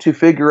seem to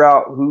figure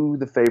out who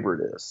the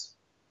favorite is.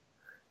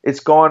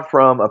 It's gone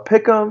from a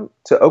pick'em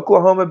to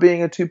Oklahoma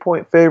being a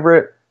 2-point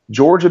favorite,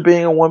 Georgia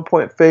being a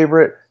 1-point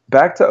favorite,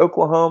 back to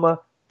Oklahoma,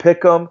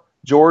 pick'em,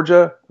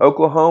 Georgia,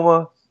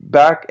 Oklahoma,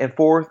 back and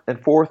forth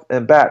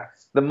and back.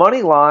 The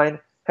money line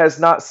has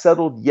not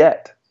settled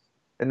yet.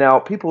 And now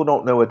people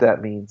don't know what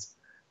that means.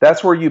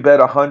 That's where you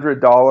bet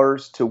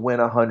 $100 to win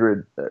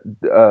 100.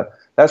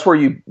 That's where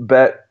you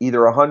bet either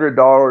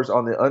 $100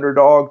 on the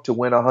underdog to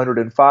win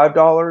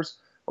 $105,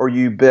 or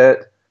you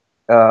bet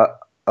a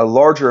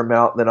larger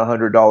amount than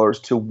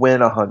 $100 to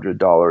win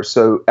 $100.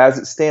 So as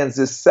it stands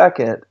this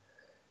second,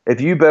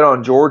 if you bet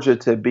on Georgia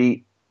to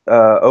beat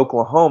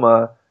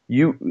Oklahoma,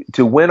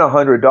 to win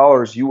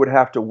 $100, you would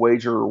have to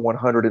wager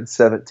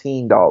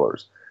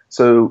 $117.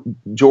 So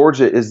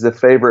Georgia is the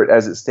favorite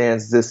as it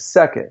stands this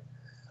second.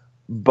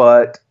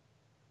 But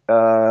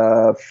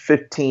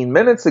 15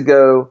 minutes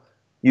ago,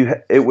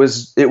 it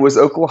was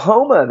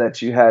Oklahoma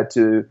that you had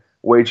to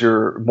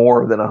wager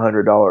more than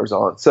 $100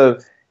 on. So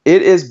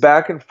it is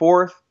back and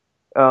forth,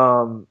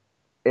 and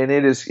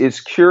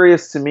it's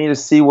curious to me to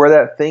see where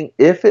that thing,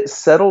 if it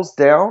settles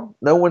down.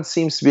 No one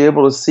seems to be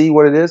able to see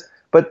what it is,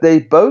 but they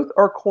both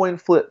are coin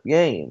flip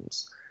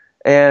games.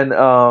 And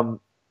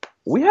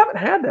we haven't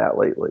had that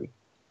lately.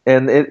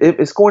 And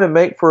it's going to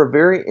make for a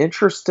very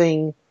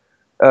interesting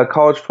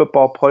college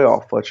football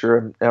playoff, Fletcher.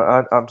 And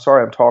I'm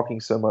sorry I'm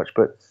talking so much,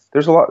 but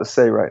there's a lot to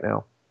say right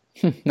now.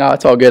 No,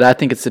 it's all good. I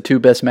think it's the two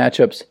best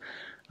matchups.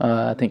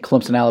 I think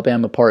Clemson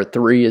Alabama Part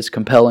 3 is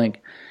compelling.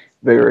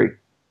 Very.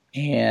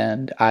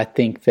 And I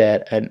think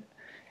that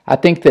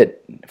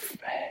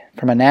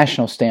from a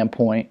national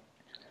standpoint,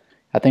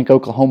 I think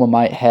Oklahoma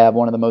might have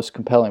one of the most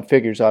compelling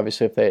figures.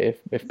 Obviously,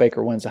 if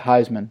Baker wins the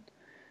Heisman,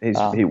 he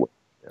will.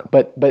 Yeah.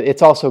 But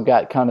it's also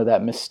got kind of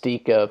that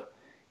mystique of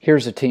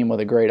here's a team with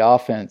a great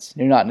offense.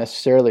 You're not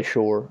necessarily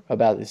sure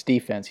about its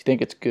defense. You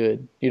think it's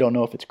good. You don't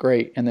know if it's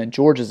great. And then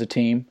Georgia's a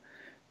team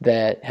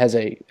that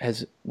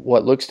has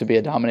what looks to be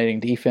a dominating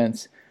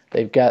defense.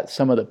 They've got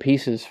some of the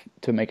pieces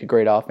to make a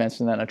great offense,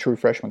 and then a true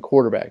freshman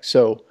quarterback.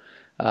 So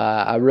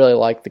I really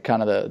like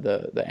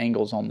the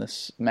angles on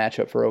this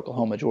matchup for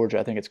Oklahoma Georgia.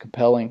 I think it's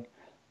compelling.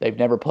 They've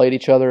never played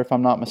each other, if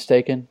I'm not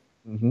mistaken.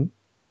 Mm-hmm.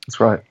 That's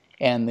right.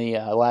 And the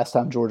last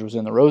time Georgia was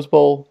in the Rose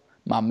Bowl,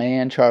 my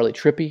man Charlie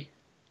Trippy,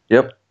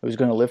 yep, who's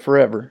going to live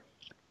forever,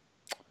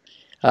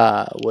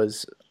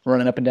 was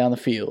running up and down the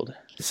field.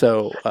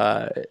 So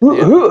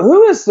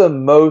who is the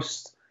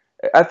most?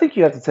 I think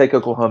you have to take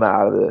Oklahoma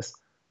out of this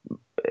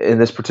in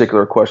this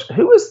particular question.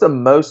 Who is the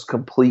most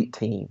complete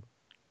team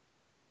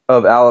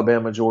of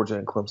Alabama, Georgia,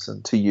 and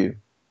Clemson to you?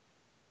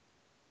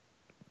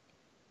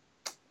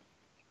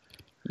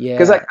 Yeah,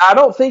 because I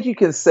don't think you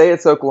can say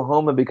it's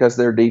Oklahoma because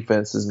their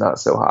defense is not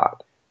so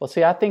hot. Well,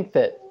 see, I think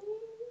that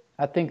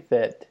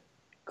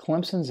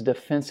Clemson's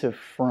defensive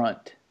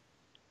front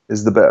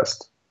is the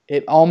best.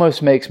 It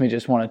almost makes me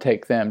just want to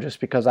take them, just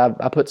because I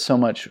put so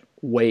much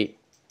weight,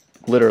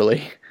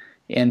 literally,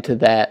 into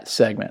that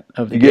segment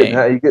of the game.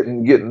 You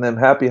getting them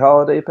happy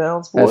holiday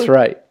pounds, boy? That's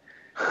right.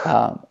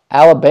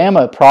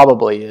 Alabama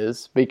probably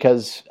is,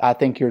 because I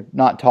think you're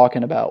not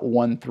talking about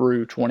 1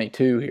 through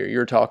 22 here.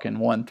 You're talking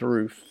 1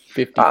 through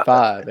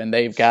 55, and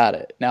they've got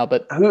it now.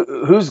 But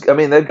who's? I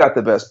mean, they've got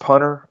the best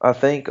punter, I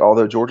think.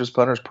 Although Georgia's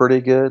punter is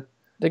pretty good.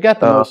 They got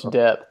the most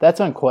depth. That's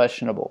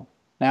unquestionable.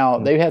 Now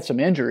they've had some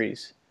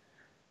injuries,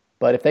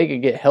 but if they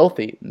could get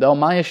healthy, though,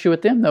 my issue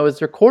with them though is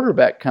their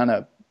quarterback kind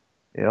of.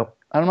 Yep.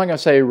 I'm not going to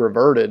say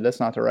reverted. That's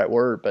not the right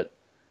word, but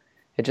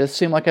it just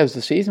seemed like as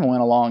the season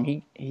went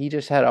along, he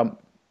just had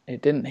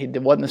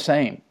it wasn't the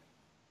same.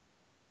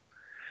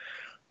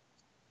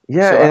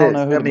 Yeah,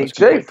 so and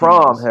Jake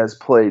Fromm has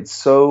played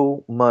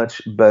so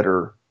much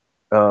better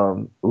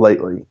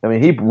lately. I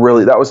mean,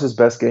 that was his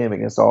best game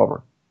against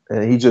Auburn,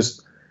 and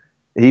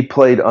he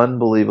played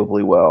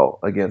unbelievably well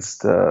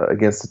against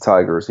the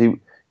Tigers.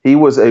 He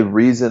was a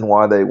reason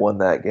why they won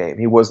that game.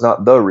 He was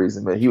not the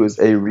reason, but he was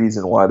a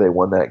reason why they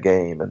won that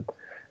game.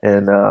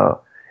 And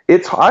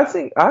I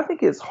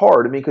think it's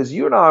hard. I mean, because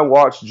you and I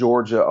watch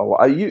Georgia a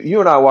lot.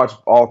 You and I watch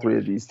all three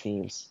of these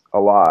teams a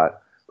lot.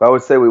 But I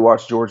would say we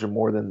watch Georgia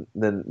more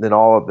than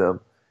all of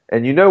them.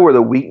 And you know where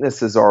the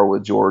weaknesses are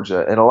with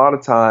Georgia. And a lot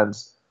of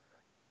times,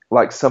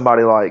 like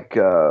somebody like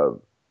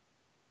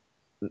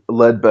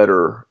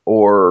Ledbetter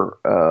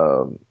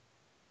or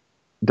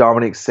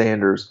Dominique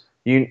Sanders,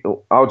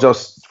 I'll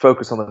just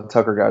focus on the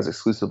Tucker guys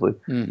exclusively.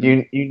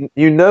 Mm-hmm.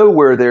 You know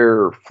where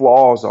their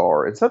flaws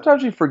are, and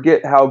sometimes you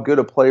forget how good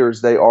of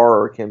players they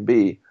are or can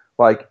be.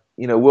 Like,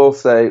 we'll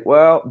say,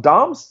 well,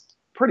 Dom's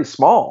pretty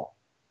small,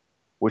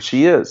 which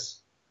he is.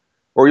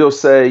 Or you'll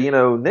say,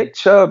 Nick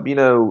Chubb,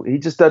 he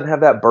just doesn't have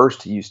that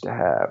burst he used to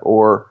have.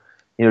 Or,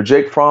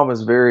 Jake Fromm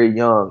is very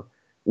young.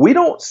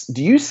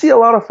 Do you see a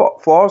lot of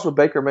flaws with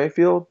Baker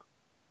Mayfield?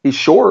 He's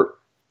short.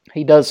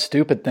 He does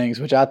stupid things,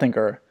 which I think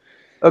are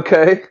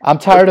okay. I'm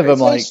tired of him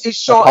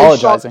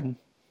apologizing.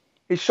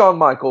 He's Shawn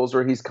Michaels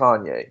or he's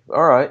Kanye.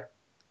 All right.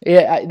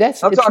 Yeah,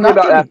 I'm talking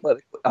about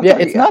athletic.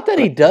 It's not that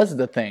he does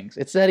the things;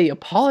 it's that he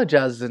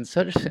apologizes in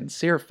such a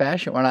sincere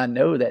fashion. When I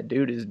know that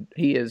dude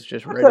is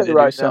just ready to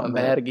do something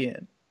bad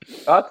again.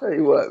 I'll tell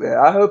you what, man.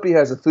 I hope he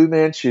has a Fu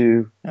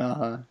Manchu.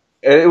 Uh-huh.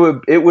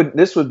 And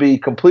this would be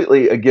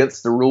completely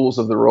against the rules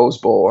of the Rose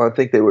Bowl. I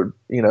think they would,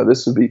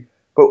 this would be.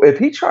 But if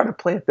he tried to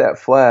plant that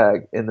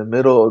flag in the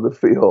middle of the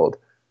field,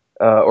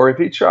 or if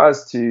he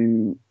tries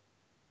to,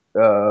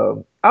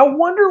 I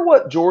wonder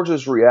what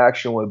Georgia's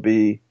reaction would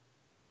be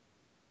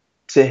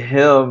to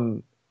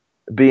him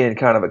being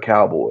kind of a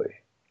cowboy.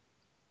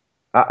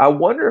 I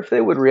wonder if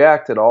they would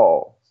react at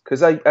all,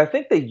 because I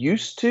think they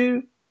used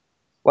to.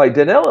 Like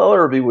Dannell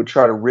Ellerbe would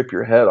try to rip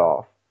your head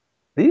off.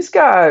 These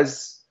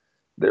guys,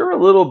 they're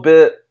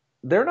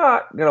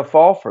not going to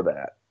fall for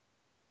that.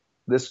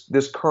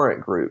 This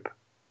current group.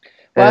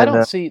 Well, I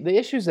don't see the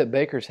issues that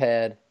Baker's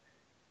had.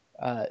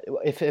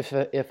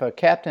 If a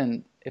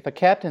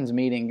captain's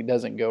meeting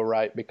doesn't go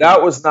right,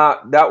 because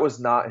that was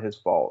not his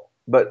fault,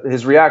 but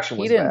his reaction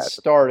was he didn't bad.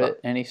 Start it,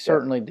 and he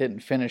certainly didn't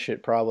finish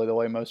it probably the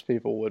way most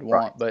people would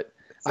want. Right. But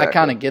exactly. I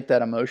kind of get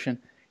that emotion.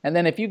 And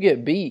then if you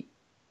get beat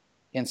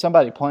and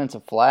somebody plants a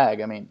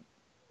flag, I mean,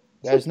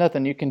 there's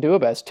nothing you can do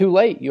about it. It's too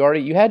late. You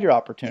had your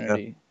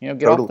opportunity. Yeah.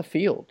 Get off the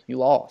field. You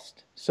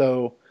lost.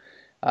 So,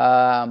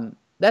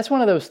 that's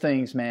one of those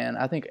things, man.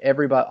 I think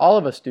all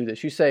of us do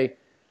this. You say,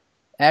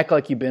 act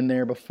like you've been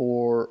there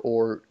before,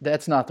 or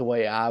that's not the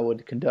way I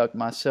would conduct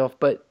myself.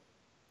 But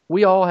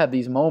we all have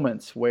these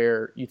moments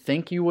where you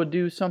think you would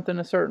do something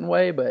a certain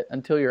way, but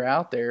until you're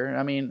out there,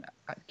 I mean,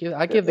 I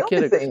give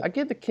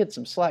the kid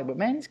some slack. But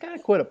man, he's got to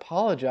quit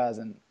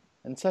apologizing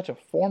in such a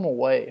formal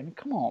way. I mean,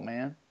 come on,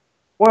 man.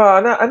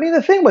 Well, I mean,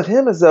 the thing with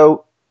him is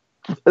though,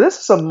 this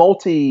is a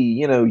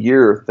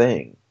multi-year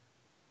thing.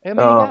 I mean,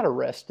 he got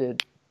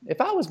arrested. If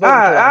I was voting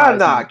for I'm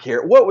not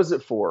care. What was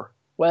it for?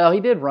 Well,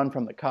 he did run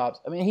from the cops.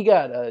 I mean, he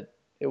got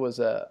it was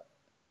a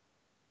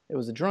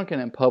drunken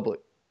in public,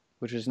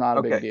 which is not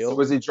a big deal. So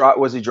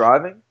was he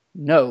driving?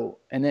 No,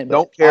 and then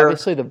don't care.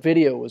 Obviously, the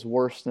video was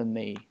worse than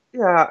the.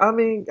 Yeah, I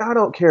mean, I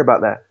don't care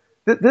about that.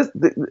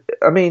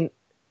 I mean,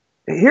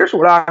 here's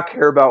what I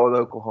care about with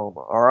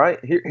Oklahoma. All right,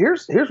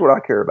 here's what I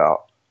care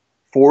about: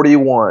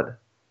 41,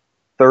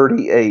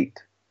 38,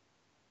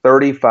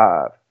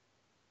 35,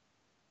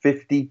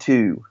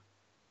 52.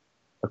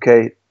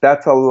 Okay,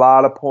 that's a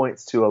lot of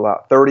points to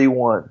allow.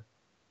 31.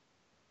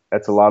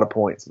 That's a lot of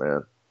points,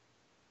 man.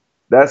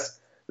 That's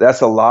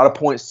a lot of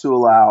points to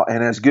allow.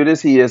 And as good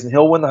as he is, and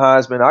he'll win the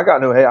Heisman, I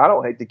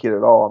don't hate the kid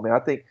at all. I mean,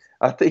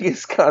 I think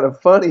it's kind of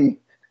funny,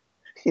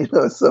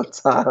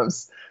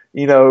 sometimes,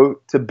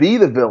 to be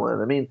the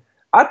villain. I mean,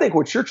 I think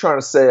what you're trying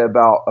to say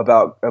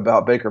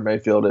about Baker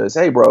Mayfield is,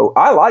 hey, bro,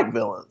 I like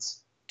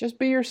villains. Just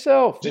be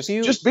yourself.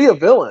 Just be a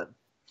villain.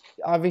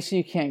 Obviously,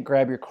 you can't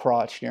grab your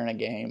crotch during a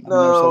game.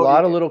 There's a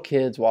lot of little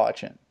kids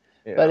watching.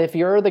 Yeah. But if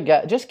you're the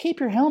guy, just keep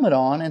your helmet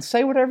on and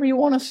say whatever you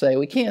want to say.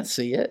 We can't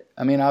see it.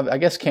 I mean, I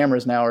guess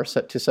cameras now are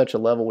set to such a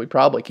level we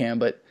probably can.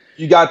 But if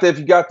you got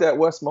that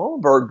West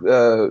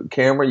Muhlenberg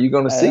camera, you're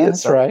going to see it.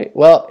 That's right.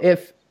 Well,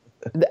 if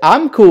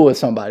I'm cool with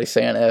somebody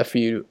saying "F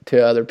you"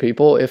 to other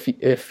people, if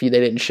they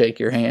didn't shake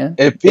your hand,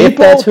 if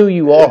that's who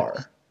you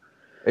are.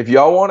 If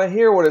y'all want to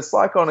hear what it's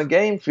like on a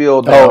game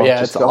field,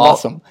 it's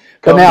awesome.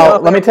 But now,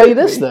 let me tell you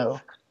this, though.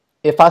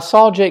 If I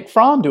saw Jake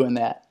Fromm doing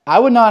that, I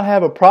would not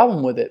have a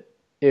problem with it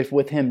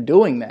with him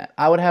doing that.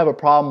 I would have a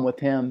problem with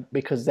him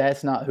because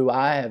that's not who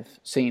I have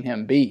seen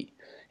him be.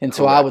 And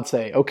so I would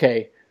say,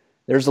 okay,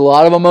 there's a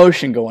lot of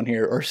emotion going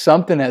here, or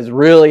something has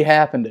really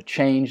happened to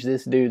change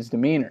this dude's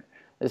demeanor.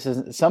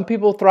 Some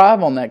people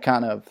thrive on that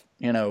kind of,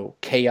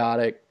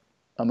 chaotic,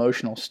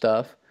 emotional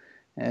stuff.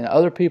 And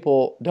other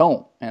people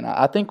don't. And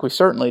I think we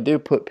certainly do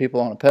put people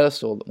on a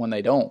pedestal when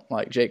they don't,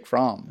 like Jake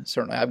Fromm.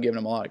 Certainly, I've given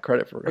him a lot of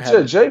credit for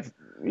having Jake.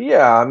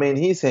 Yeah, I mean,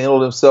 he's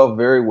handled himself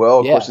very well.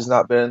 Of course, he's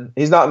not been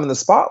in the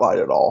spotlight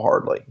at all,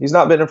 hardly. He's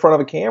not been in front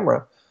of a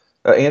camera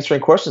answering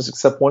questions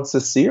except once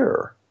this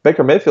year.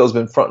 Baker Mayfield's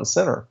been front and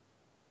center.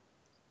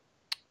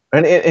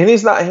 And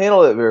he's not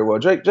handled it very well.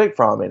 Jake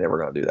Fromm ain't never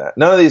going to do that.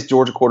 None of these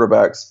Georgia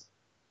quarterbacks,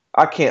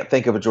 I can't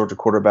think of a Georgia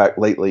quarterback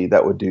lately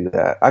that would do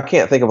that. I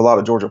can't think of a lot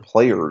of Georgia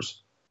players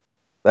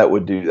that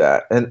would do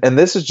that. And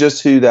this is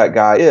just who that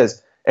guy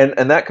is.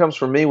 And that comes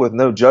from me with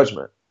no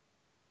judgment.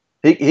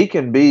 He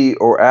can be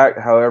or act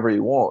however he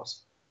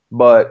wants.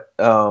 But,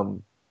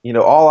 what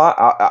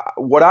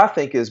I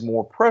think is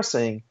more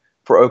pressing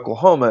for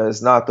Oklahoma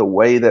is not the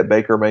way that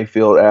Baker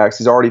Mayfield acts.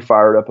 He's already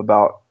fired up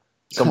about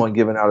someone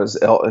giving out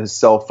his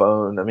cell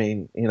phone. I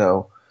mean,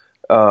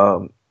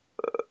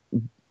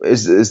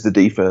 is the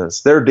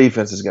defense. Their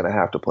defense is going to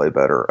have to play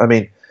better. I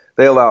mean,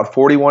 they allowed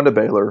 41 to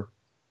Baylor,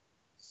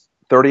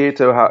 38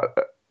 to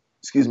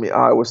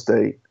Iowa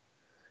State.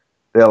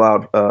 They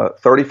allowed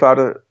 35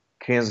 to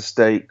Kansas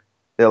State.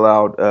 They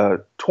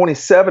allowed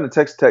 27 to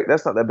Texas Tech.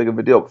 That's not that big of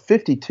a deal.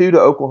 52 to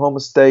Oklahoma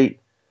State,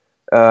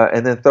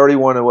 and then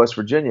 31 to West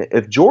Virginia.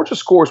 If Georgia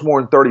scores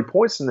more than 30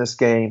 points in this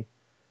game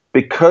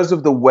because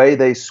of the way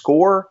they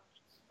score,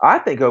 I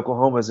think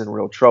Oklahoma is in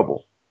real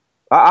trouble.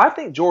 I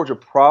think Georgia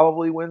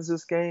probably wins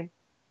this game.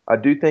 I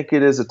do think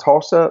it is a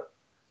toss-up.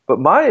 But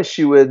my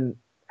issue isn't,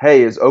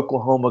 hey, is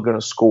Oklahoma going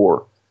to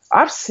score?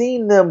 I've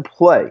seen them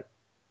play.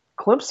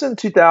 Clemson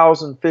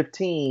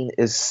 2015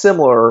 is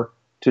similar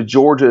to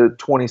Georgia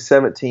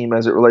 2017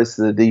 as it relates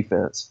to the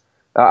defense.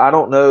 I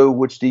don't know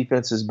which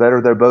defense is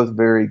better. They're both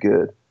very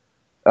good.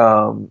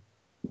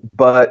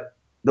 But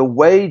the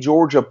way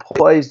Georgia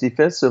plays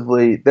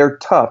defensively, they're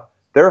tough.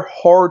 They're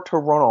hard to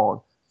run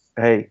on.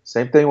 Hey,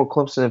 same thing with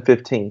Clemson in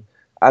 15.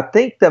 I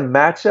think the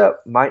matchup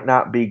might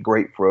not be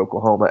great for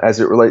Oklahoma as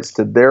it relates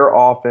to their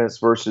offense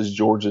versus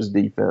Georgia's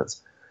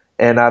defense.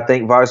 And I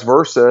think vice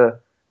versa,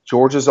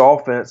 Georgia's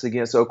offense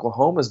against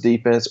Oklahoma's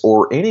defense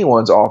or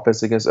anyone's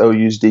offense against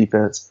OU's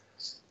defense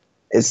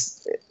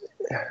is,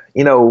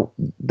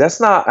 that's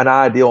not an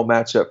ideal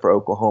matchup for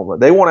Oklahoma.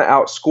 They want to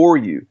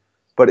outscore you.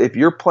 But if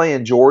you're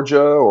playing Georgia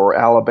or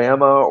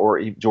Alabama or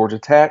Georgia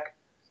Tech,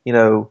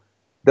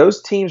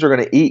 those teams are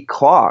going to eat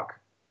clock.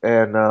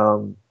 And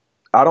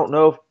I don't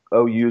know if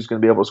OU is going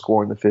to be able to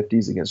score in the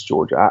 50s against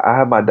Georgia. I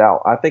have my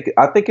doubt. I think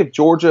if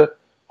Georgia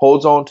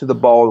holds on to the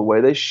ball the way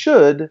they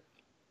should,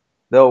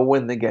 they'll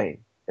win the game.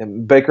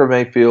 And Baker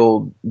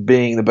Mayfield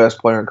being the best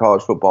player in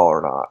college football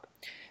or not.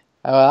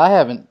 I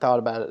haven't thought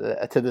about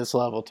it to this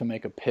level to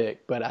make a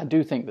pick, but I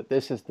do think that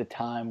this is the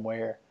time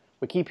where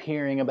we keep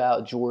hearing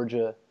about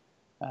Georgia,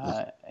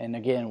 and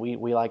again,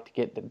 we like to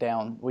get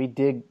down. We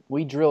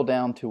drill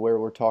down to where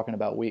we're talking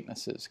about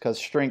weaknesses because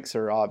strengths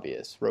are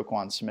obvious,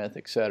 Roquan Smith,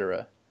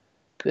 etc.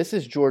 This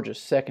is Georgia's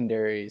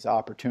secondary's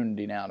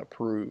opportunity now to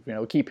prove.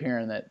 We keep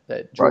hearing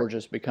that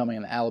Georgia's becoming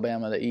an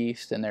Alabama of the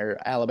East, and their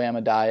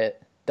Alabama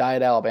diet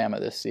Alabama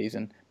this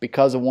season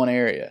because of one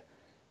area.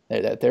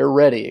 That they're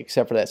ready,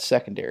 except for that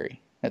secondary.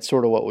 That's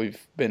sort of what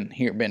we've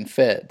been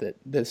fed. That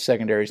the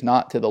secondary is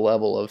not to the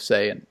level of,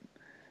 say,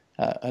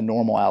 a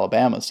normal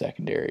Alabama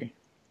secondary.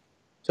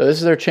 So this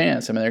is their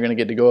chance. I mean, they're going to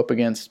get to go up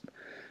against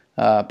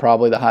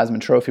probably the Heisman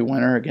Trophy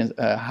winner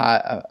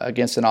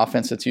against an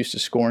offense that's used to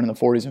scoring in the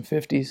 40s and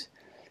 50s.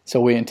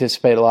 So we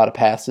anticipate a lot of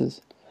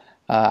passes.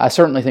 I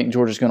certainly think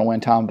Georgia's going to win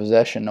time of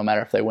possession, no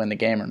matter if they win the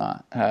game or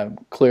not.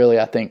 Clearly,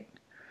 I think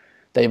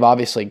they've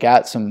obviously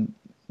got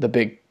the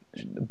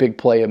big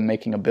play of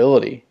making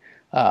ability.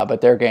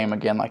 But their game,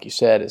 again, like you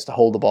said, is to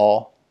hold the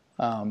ball,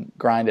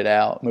 grind it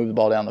out, move the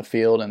ball down the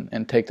field,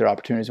 and take their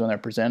opportunities when they're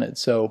presented.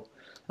 So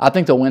I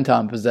think they'll win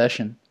time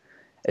possession.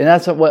 And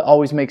that's what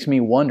always makes me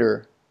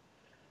wonder,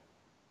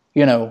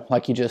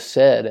 like you just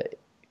said,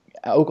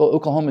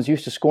 Oklahoma's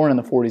used to scoring in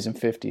the 40s and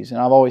 50s. And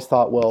I've always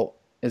thought, well,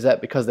 is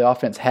that because the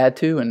offense had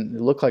to? And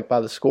it looked like by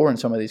the score in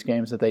some of these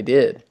games that they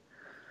did.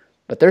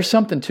 But there's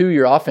something to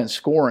your offense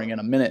scoring in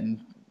a minute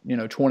and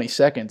 20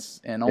 seconds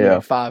and only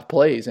 5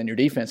 plays, and your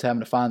defense having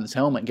to find this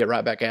helmet and get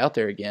right back out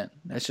there again.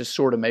 That's just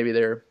sort of maybe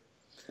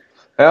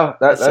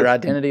that's their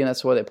identity, and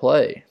that's the way they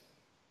play.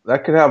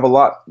 That could have a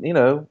lot,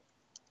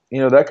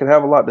 that could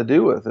have a lot to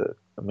do with it.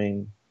 I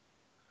mean,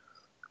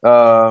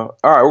 all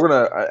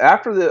right,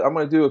 I'm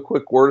gonna do a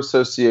quick word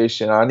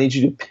association. I need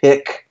you to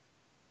pick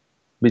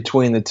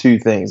between the two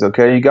things.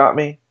 Okay, you got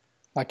me?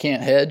 I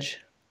can't hedge.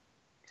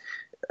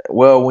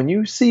 Well, when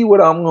you see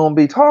what I'm going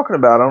to be talking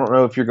about, I don't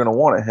know if you're going to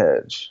want to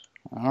hedge.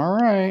 All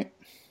right.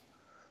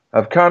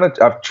 I've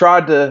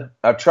tried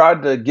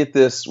to get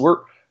this. We're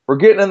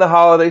getting in the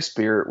holiday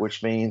spirit,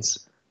 which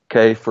means,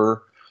 okay,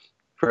 for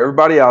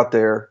everybody out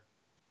there,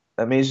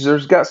 that means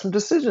there's got some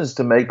decisions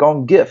to make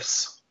on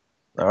gifts.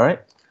 All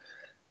right.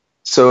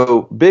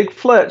 So Big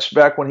Fletch,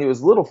 back when he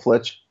was little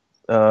Fletch,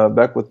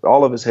 back with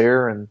all of his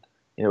hair and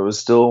it was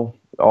still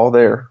all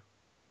there.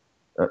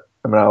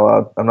 I'm not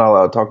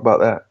allowed to talk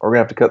about that. We're gonna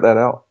have to cut that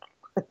out.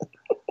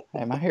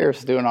 Hey, my hair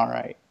is doing all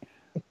right.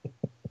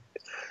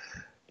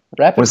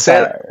 Rapid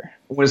fire.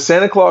 When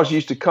Santa Claus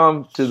used to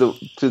come to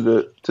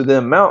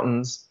them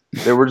mountains,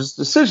 there were just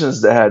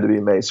decisions that had to be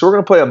made. So we're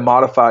gonna play a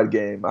modified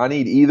game. I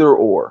need either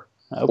or,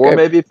 or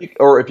maybe if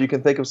you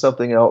can think of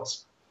something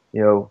else,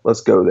 let's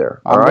go there.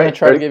 I'm gonna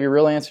try to give you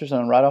real answers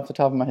on right off the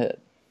top of my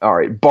head. All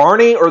right,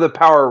 Barney or the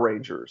Power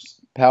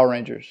Rangers? Power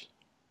Rangers.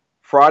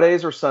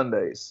 Fridays or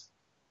Sundays?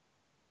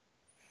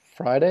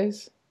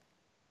 Fridays.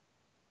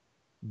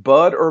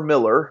 Bud or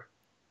Miller?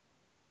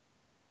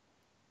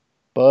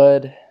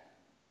 Bud.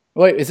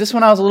 Wait, is this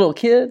when I was a little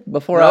kid?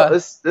 Before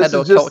this is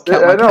just.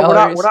 Count my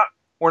calories?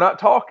 We're not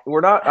talking.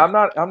 I'm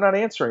not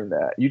answering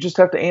that. You just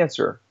have to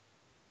answer.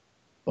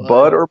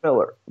 Bud or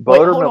Miller?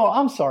 Hold on.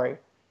 I'm sorry.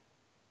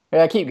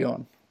 Yeah, keep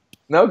going.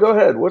 No, go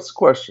ahead. What's the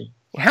question?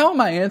 How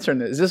am I answering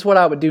this? Is this what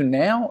I would do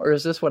now, or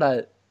is this what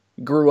I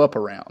grew up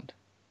around?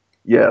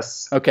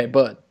 Yes. Okay,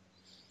 Bud.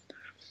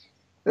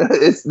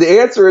 The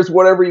answer is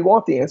whatever you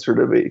want the answer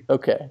to be.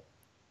 Okay.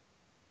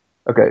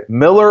 Okay.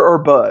 Miller or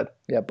Bud?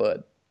 Yeah,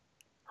 Bud.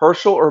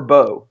 Herschel or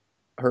Bo?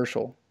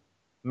 Herschel.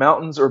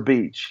 Mountains or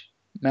beach?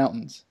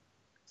 Mountains.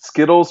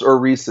 Skittles or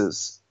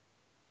Reese's?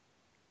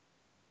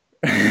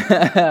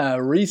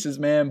 Reese's,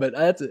 man, but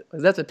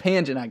that's a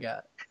tangent I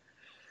got.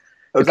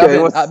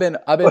 Okay. I've been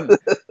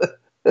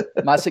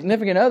my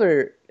significant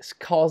other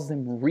calls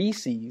them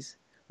Reese's,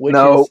 which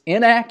is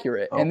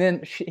inaccurate. Oh. And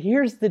then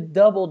here's the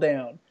double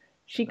down.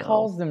 She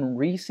calls them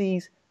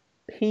Reese's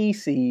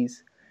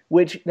Pieces,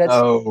 which that's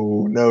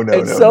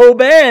it's so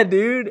bad,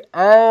 dude.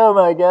 Oh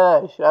my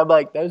gosh. I'm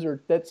like,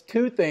 that's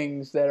two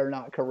things that are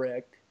not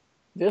correct.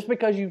 Just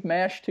because you've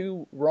mashed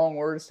two wrong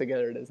words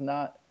together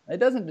it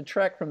doesn't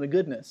detract from the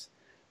goodness,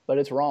 but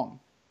it's wrong.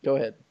 Go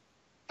ahead.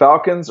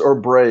 Falcons or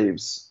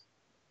Braves?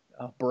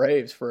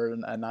 Braves for a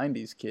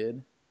 90s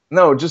kid.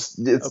 No, it's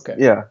okay.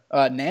 Yeah.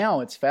 Now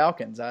it's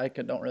Falcons. I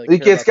don't really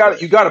care.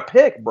 You got to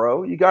pick,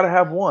 bro. You got to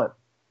have one.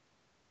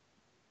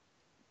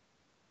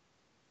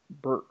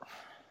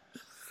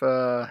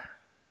 Well,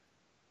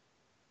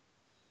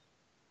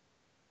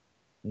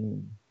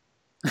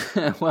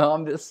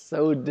 I'm just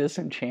so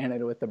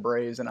disenchanted with the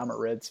Braves, and I'm a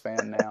Reds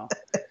fan now.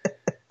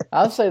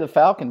 I'll say the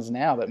Falcons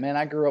now, but man,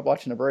 I grew up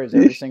watching the Braves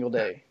every single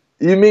day.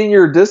 You mean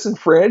you're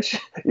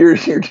disenfranchised? They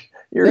moved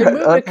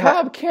to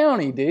Cobb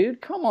County,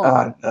 dude. Come on.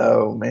 I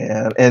know,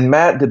 man. And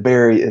Matt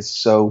DeBerry is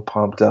so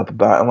pumped up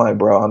about it. I'm like,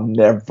 bro, I'm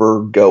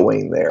never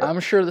going there. I'm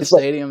sure the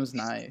stadium's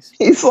nice.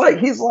 He's like,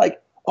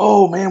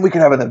 oh man, we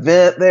could have an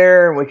event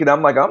there, and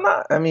I'm like,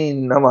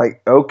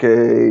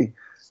 okay,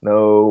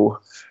 no.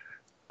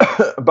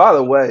 By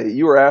the way,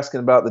 you were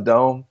asking about the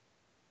dome.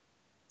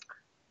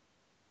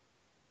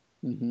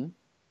 Mm-hmm.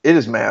 It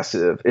is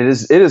massive. It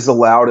is the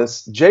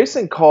loudest.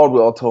 Jason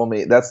Caldwell told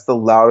me that's the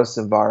loudest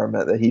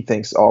environment that he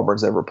thinks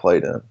Auburn's ever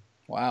played in.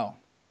 Wow.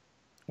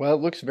 Well,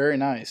 it looks very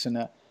nice.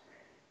 And,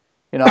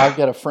 I've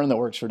got a friend that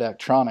works for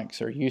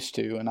Daktronics, or used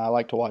to, and I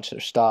like to watch their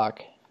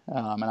stock.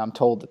 And I'm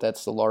told that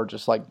that's the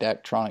largest, like,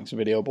 Daktronics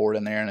video board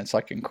in there, and it's,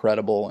 like,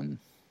 incredible. And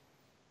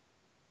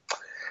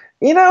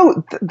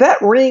that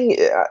ring,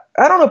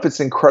 I don't know if it's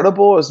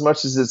incredible as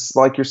much as it's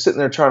like you're sitting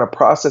there trying to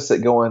process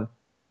it going,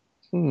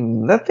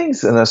 that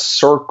thing's in a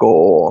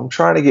circle. I'm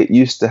trying to get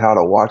used to how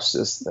to watch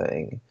this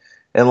thing.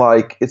 And,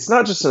 like, it's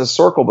not just in a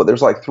circle, but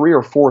there's, like, 3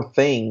 or 4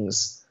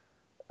 things.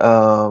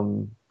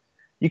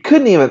 You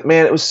couldn't even,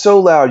 man, it was so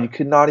loud you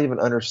could not even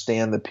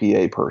understand the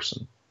PA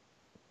person.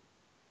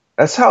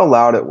 That's how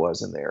loud it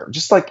was in there.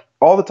 Just, like,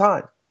 all the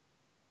time.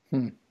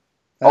 That's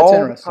all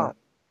interesting.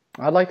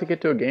 I'd like to get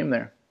to a game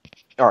there.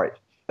 All right.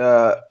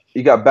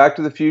 You got Back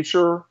to the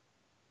Future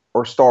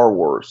or Star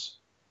Wars?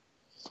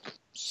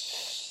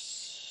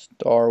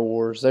 Star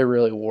Wars. They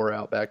really wore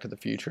out Back to the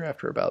Future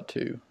after about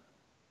 2.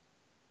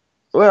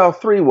 Well,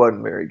 3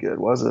 wasn't very good,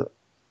 was it?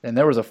 And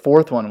there was a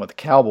 4th one with the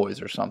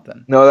Cowboys or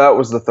something. No, that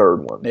was the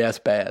 3rd one. Yeah, it's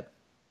bad.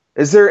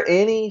 Is there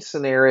any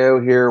scenario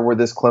here where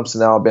this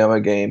Clemson-Alabama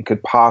game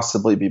could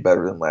possibly be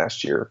better than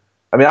last year?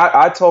 I mean,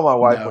 I told my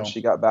wife when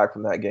she got back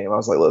from that game, I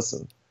was like,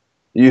 listen,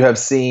 you have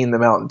seen the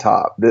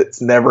mountaintop.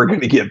 It's never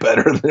going to get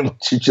better than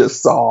what you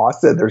just saw. I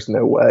said, there's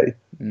no way.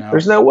 No.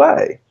 There's no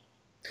way.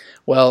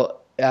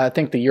 Well, I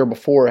think the year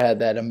before had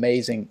that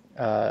amazing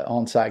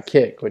onside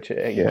kick, which you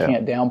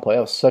can't downplay.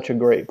 That was such a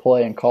great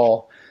play and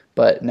call.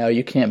 But no,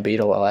 you can't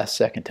beat a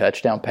last-second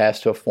touchdown pass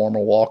to a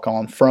former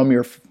walk-on from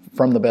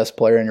the best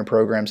player in your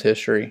program's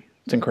history.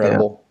 It's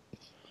incredible. Yeah.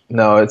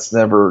 No, it's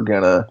never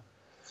gonna.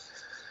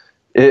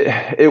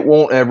 It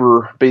won't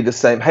ever be the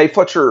same. Hey,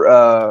 Fletcher,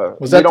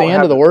 was that the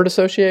end of the word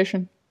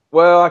association?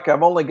 Well,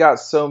 I've only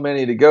got so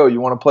many to go. You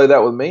want to play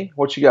that with me?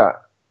 What you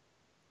got?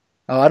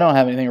 Oh, I don't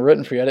have anything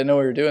written for you. I didn't know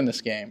we were doing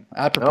this game.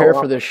 I prepare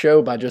for this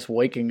show by just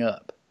waking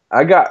up.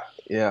 I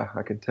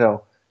can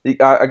tell.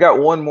 I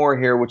got one more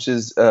here, which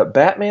is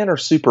Batman or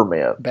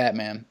Superman?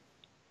 Batman.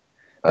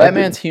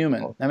 Batman's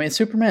human. I mean,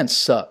 Superman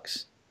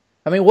sucks.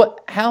 I mean,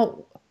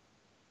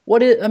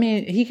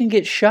 he can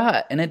get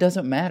shot and it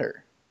doesn't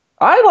matter.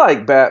 I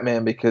like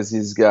Batman because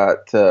he's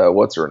got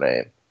what's her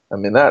name? I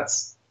mean,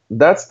 that's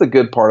the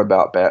good part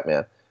about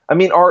Batman. I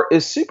mean,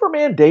 is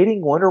Superman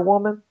dating Wonder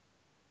Woman?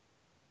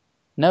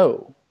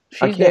 No,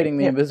 she's dating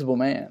the Invisible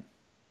Man.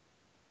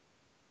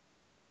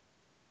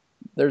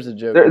 There's a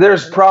joke.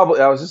 There's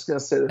probably. I was just gonna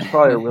say there's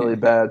probably a really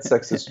bad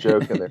sexist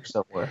joke in there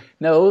somewhere.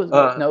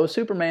 No.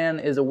 Superman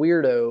is a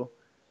weirdo.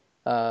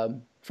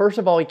 First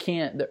of all, he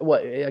can't.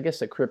 I guess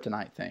the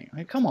kryptonite thing. I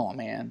mean, come on,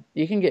 man.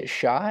 You can get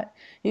shot.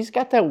 He's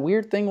got that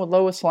weird thing with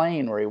Lois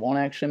Lane where he won't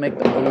actually make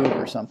the move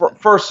or something.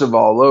 First of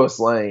all, Lois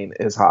Lane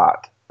is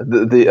hot.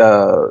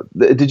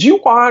 Did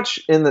you watch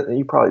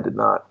you probably did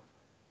not.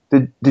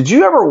 Did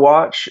you ever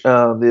watch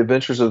The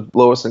Adventures of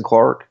Lois and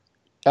Clark?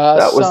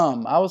 I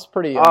was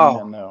pretty young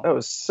then, though. That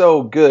was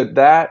so good.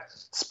 That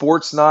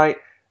Sports Night,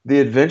 The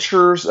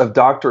Adventures of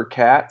Dr.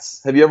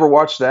 Katz. Have you ever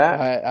watched that?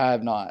 I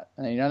have not.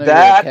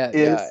 That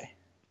is guy.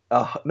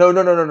 No.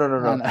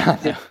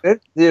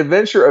 The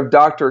Adventure of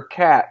Dr.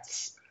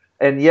 Katz.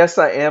 And yes,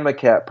 I am a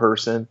cat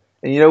person.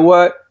 And you know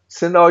what?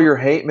 Send all your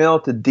hate mail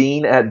to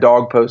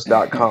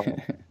dean@dogpost.com.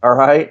 All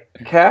right?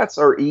 Cats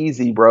are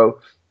easy, bro.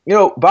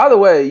 By the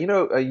way,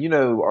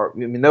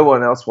 no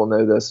one else will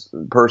know this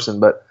person,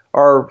 but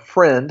our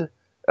friend,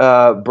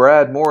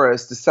 Brad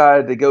Morris,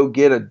 decided to go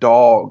get a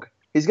dog.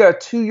 He's got a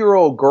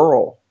 2-year-old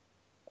girl.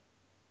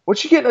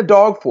 What you getting a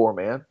dog for,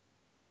 man?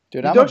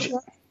 Dude, don't you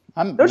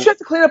have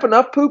to clean up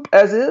enough poop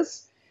as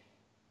is?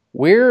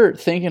 We're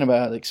thinking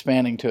about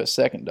expanding to a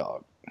second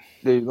dog.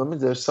 Dude,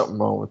 there's something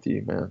wrong with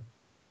you, man.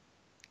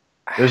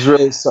 There's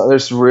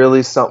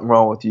really something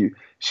wrong with you.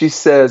 She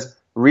says,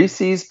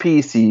 Reese's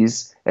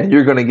Pieces, and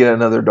you're going to get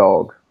another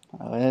dog.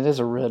 Oh, that is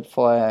a red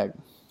flag.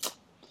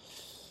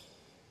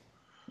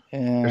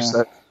 Yeah. There's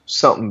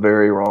something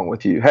very wrong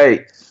with you.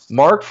 Hey,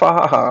 Mark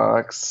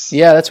Fox.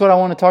 Yeah, that's what I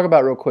want to talk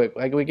about real quick.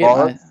 Like we get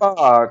Mark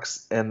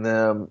Fox and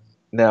them.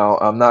 Now,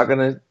 I'm not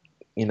going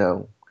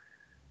to,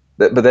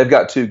 but they've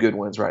got 2 good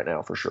wins right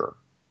now for sure.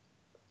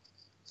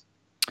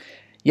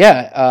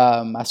 Yeah,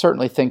 I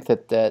certainly think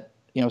that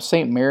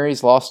St.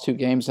 Mary's lost 2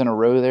 games in a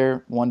row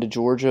there. 1 to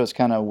Georgia. It's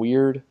kind of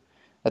weird.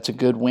 That's a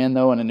good win,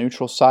 though, in a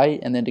neutral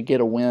site. And then to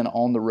get a win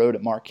on the road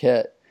at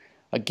Marquette.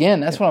 Again,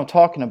 that's what I'm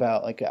talking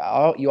about. Like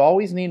you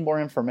always need more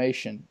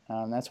information.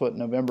 That's what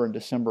November and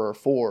December are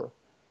for.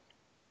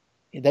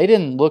 They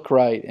didn't look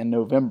right in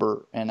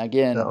November, and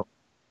again, no.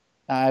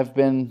 I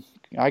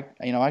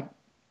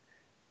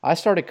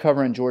started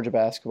covering Georgia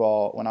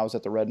basketball when I was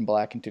at the Red and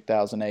Black in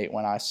 2008.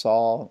 When I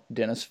saw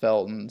Dennis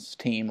Felton's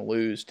team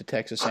lose to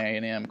Texas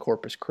A&M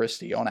Corpus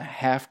Christi on a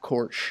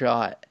half-court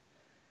shot.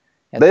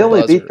 They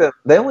only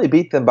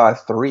beat them by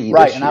 3.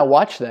 Right, and I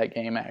watched that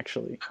game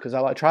actually because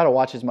I try to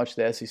watch as much of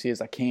the SEC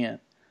as I can.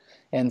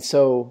 And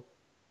so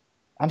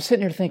I'm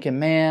sitting here thinking,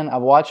 man, I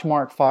watched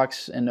Mark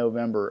Fox in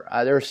November.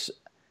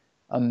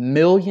 a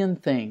million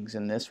things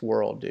in this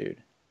world,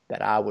 dude,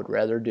 that I would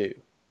rather do.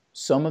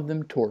 Some of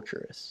them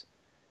torturous.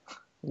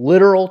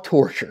 Literal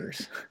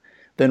tortures.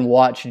 Than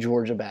watch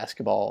Georgia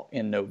basketball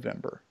in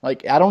November.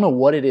 Like, I don't know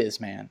what it is,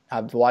 man.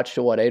 I've watched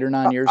it, 8 or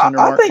 9 years under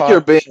Mark Fox. I think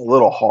you're being a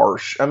little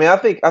harsh. I mean, I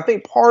think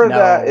part of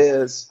that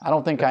is. I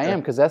don't think I am,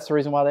 because that's the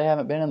reason why they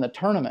haven't been in the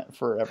tournament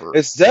forever.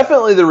 It's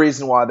definitely the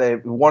reason why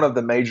one of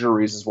the major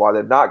reasons why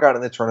they've not gotten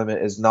in the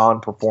tournament is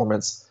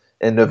non-performance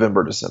in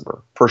November,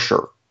 December, for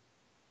sure.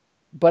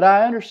 But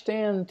I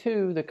understand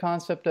too the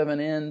concept of an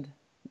end,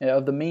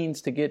 of the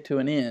means to get to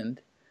an end.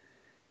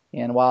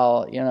 And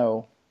while,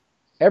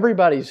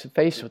 everybody's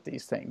faced with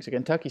these things.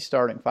 Kentucky's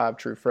starting 5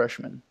 true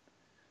freshmen.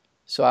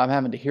 So I'm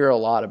having to hear a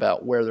lot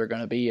about where they're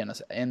going to be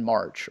in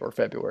March or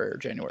February or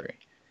January.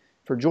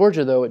 For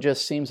Georgia, though, it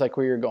just seems like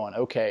where you're going,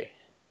 okay,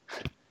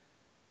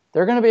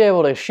 they're going to be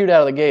able to shoot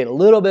out of the gate a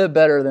little bit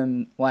better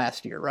than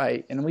last year,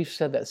 right? And we've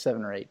said that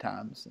 7 or 8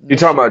 times. You're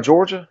talking about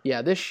Georgia?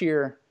 Yeah, this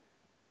year,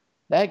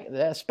 that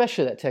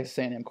especially that Texas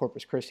A&M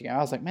Corpus Christi game, I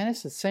was like, man,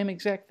 it's the same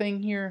exact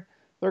thing here.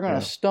 They're going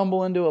to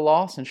stumble into a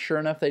loss, and sure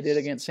enough, they did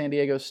against San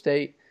Diego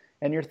State.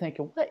 And you're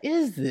thinking, what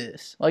is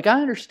this? Like,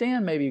 I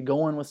understand maybe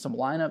going with some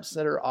lineups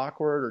that are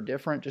awkward or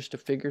different just to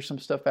figure some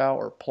stuff out,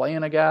 or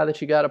playing a guy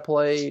that you got to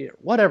play,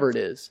 whatever it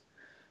is.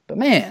 But,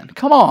 man,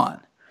 come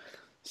on.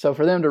 So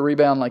for them to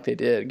rebound like they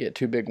did, get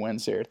 2 big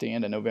wins there at the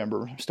end of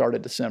November, start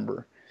of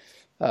December,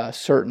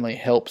 certainly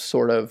helps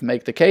sort of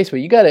make the case.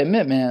 But you got to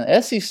admit,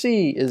 man, SEC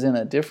is in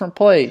a different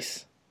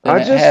place than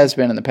it has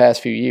been in the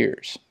past few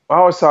years. I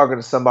was talking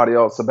to somebody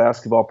else, a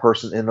basketball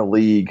person in the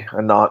league,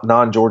 a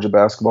non-Georgia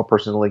basketball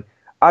person in the league.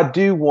 I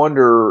do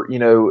wonder,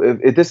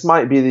 if this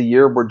might be the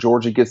year where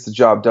Georgia gets the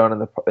job done in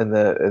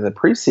the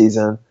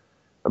preseason,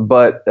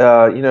 but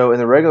in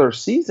the regular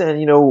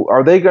season,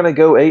 are they going to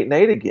go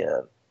 8-8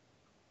 again,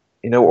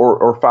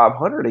 or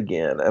 500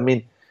 again? I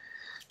mean,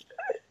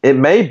 it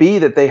may be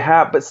that they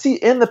have, but see,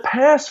 in the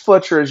past,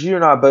 Fletcher, as you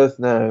and I both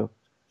know,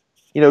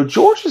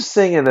 Georgia's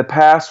thing in the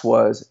past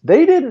was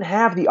they didn't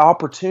have the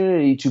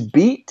opportunity to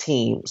beat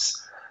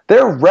teams.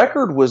 Their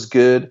record was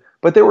good,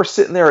 but they were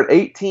sitting there at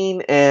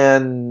 18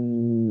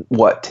 and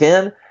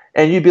 10,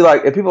 and you'd be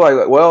like, and people are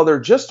like, well, they're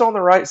just on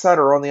the right side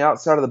or on the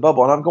outside of the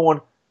bubble, and I'm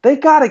going, they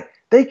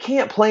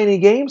can't play any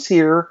games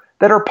here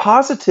that are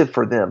positive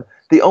for them.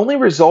 The only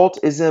result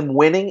is them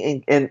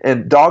winning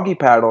and doggy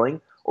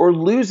paddling or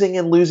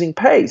losing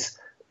pace.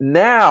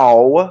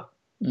 Now,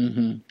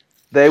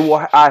 they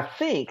will. I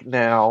think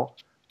now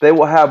they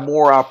will have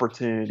more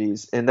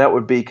opportunities, and that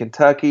would be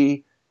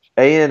Kentucky,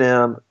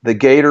 A&M, the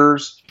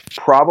Gators.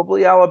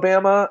 Probably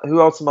Alabama.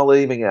 Who else am I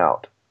leaving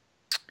out?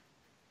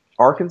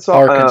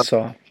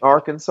 Arkansas.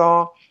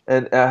 Arkansas.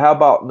 And how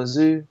about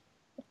Mizzou?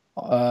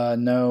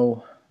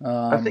 No.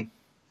 I think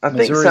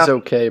Missouri's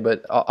okay,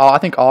 but I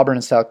think Auburn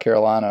and South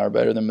Carolina are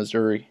better than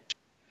Missouri.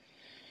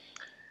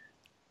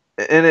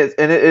 And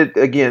it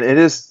again, it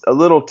is a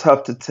little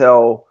tough to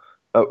tell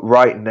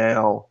right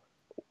now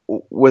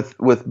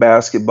with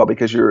basketball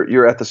because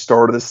you're at the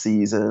start of the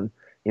season.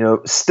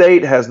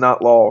 State has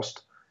not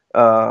lost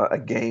a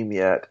game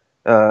yet.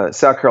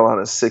 South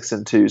Carolina is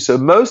 6-2, so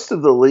most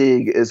of the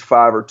league is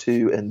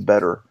 5-2 and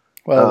better.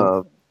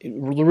 Well,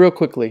 real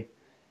quickly,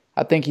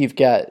 I think you've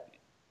got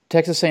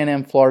Texas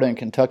A&M, Florida, and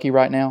Kentucky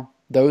right now.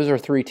 Those are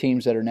 3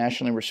 teams that are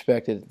nationally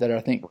respected that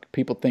I think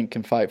people think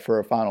can fight for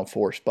a Final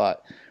Four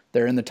spot.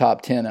 They're in the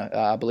top 10.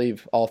 I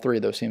believe all 3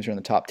 of those teams are in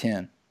the top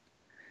 10.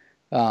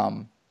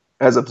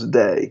 As of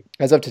today.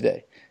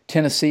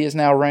 Tennessee is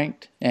now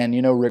ranked, and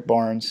Rick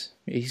Barnes,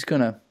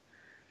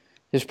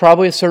 there's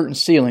probably a certain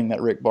ceiling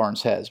that Rick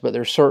Barnes has, but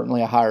there's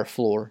certainly a higher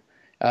floor.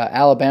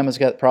 Alabama's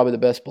got probably the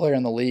best player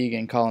in the league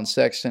in Colin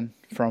Sexton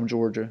from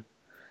Georgia.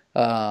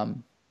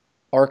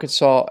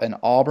 Arkansas and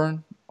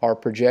Auburn are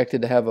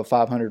projected to have a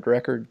 500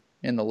 record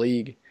in the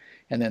league.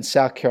 And then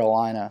South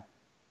Carolina,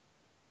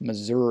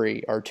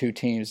 Missouri are 2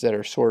 teams that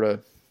are sort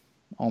of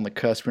on the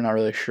cusp. We're not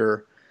really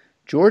sure.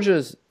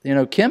 Georgia's,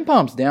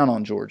 KenPom's down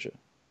on Georgia.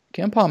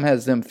 KenPom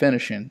has them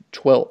finishing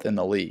 12th in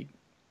the league,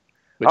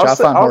 which I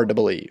find hard to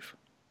believe.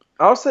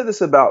 I'll say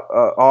this about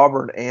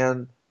Auburn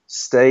and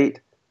State.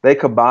 They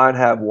combined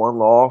have 1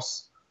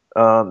 loss.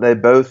 They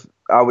both,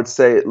 I would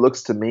say, it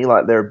looks to me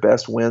like their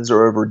best wins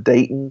are over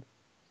Dayton,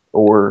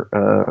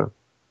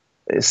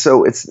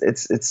 so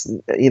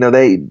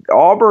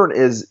Auburn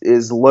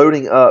is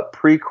loading up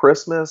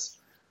pre-Christmas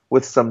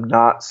with some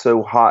not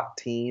so hot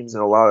teams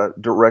and a lot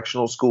of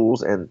directional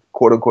schools and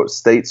quote unquote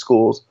state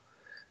schools.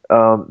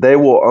 They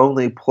will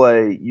only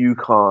play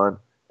UConn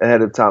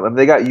ahead of time. I mean,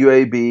 they got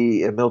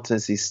UAB and Middle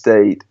Tennessee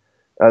State.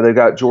 They've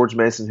got George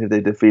Mason, who they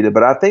defeated.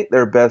 But I think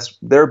their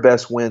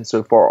best win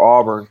so far,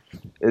 Auburn,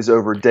 is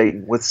over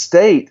Dayton. With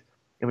State,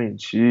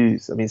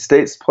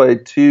 State's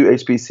played 2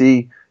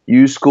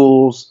 HBCU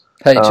schools.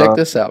 Hey, check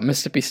this out.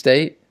 Mississippi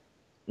State,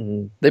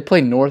 they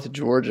play North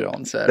Georgia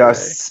on Saturday.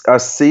 I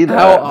see that.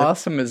 How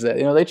awesome is that?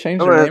 They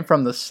changed their name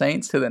from the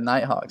Saints to the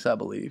Nighthawks, I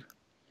believe.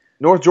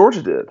 North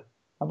Georgia did.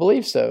 I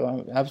believe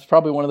so. That's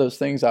probably one of those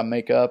things I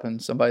make up,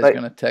 and somebody's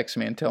going to text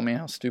me and tell me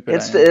how stupid I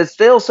am. It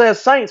still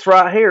says Saints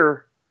right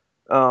here.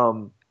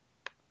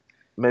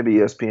 Maybe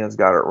ESPN's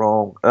got it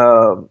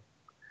wrong.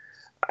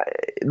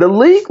 The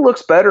league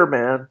looks better,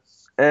 man,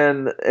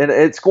 and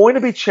it's going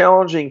to be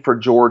challenging for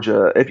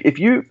Georgia. If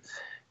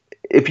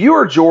you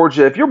are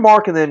Georgia, if you're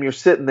marking them, you're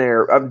sitting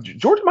there.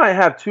 Georgia might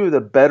have two of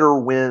the better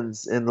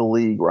wins in the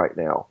league right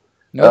now.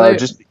 No,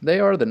 they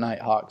are the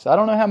Nighthawks. I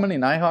don't know how many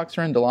Nighthawks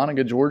are in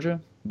Dahlonega,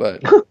 Georgia,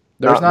 but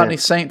there's not any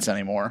Saints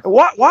anymore.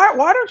 Why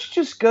don't you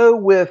just go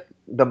with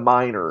the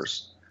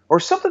Miners or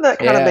something that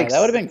kind of makes sense?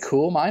 That would have been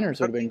cool. Miners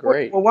would have been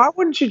great. Well, why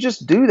wouldn't you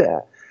just do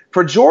that?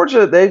 For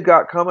Georgia, they've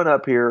got coming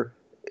up here,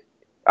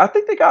 I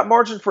think they got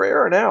margin for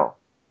error now.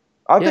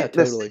 I think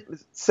totally.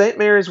 The St.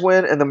 Mary's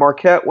win and the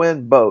Marquette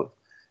win both.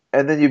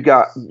 And then you've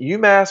got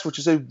UMass, which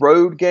is a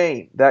road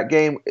game. That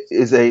game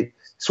is a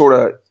sort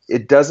of –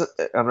 I'm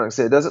not going to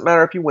say it doesn't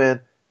matter if you win.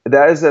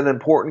 That is an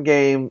important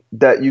game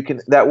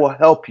that will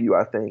help you,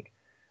 I think.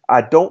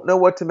 I don't know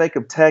what to make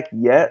of Tech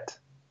yet,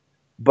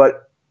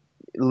 but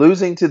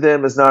losing to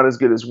them is not as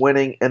good as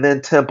winning. And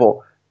then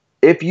Temple.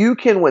 If you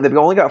can win – they've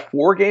only got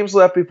 4 games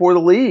left before the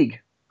league.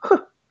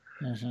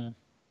 Mm-hmm.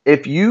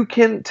 If you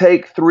can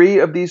take 3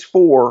 of these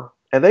 4,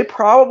 and they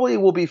probably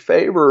will be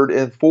favored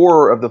in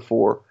 4 of the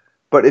 4,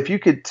 but if you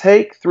could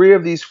take 3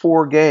 of these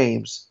 4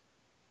 games,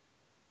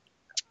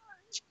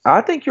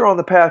 I think you're on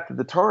the path to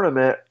the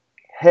tournament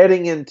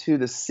heading into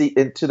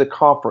the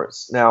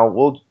conference. Now,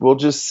 we'll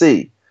just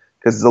see,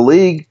 because the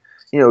league,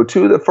 2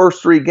 of the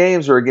first 3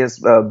 games are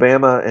against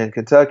Bama and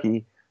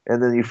Kentucky,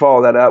 and then you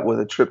follow that up with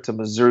a trip to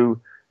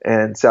Mizzou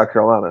and South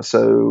Carolina.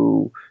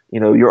 So,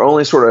 you're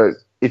only sort of,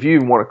 if you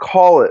even want to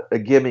call it a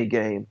gimme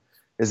game,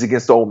 is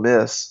against Ole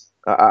Miss.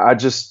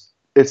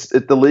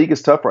 The league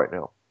is tough right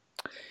now.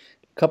 A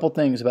couple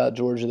things about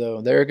Georgia,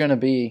 though. They're going to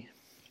be,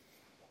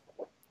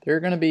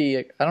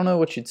 I don't know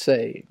what you'd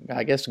say,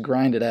 I guess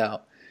grind it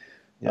out.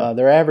 Yeah.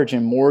 They're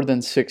averaging more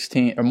than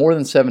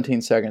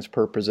 17 seconds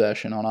per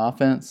possession on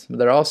offense.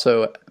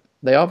 But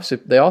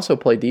they also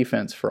play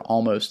defense for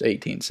almost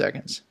 18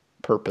 seconds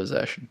per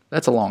possession.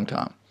 That's a long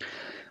time.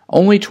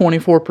 Only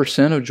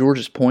 24% of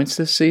Georgia's points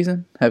this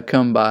season have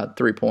come by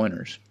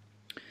 3-pointers,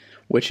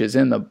 which is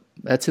in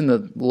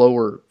the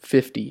lower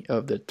 50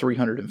 of the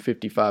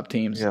 355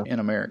 teams in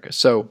America.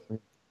 So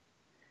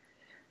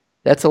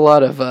that's a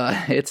lot of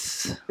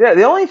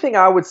the only thing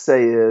I would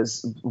say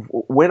is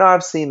when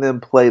I've seen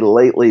them play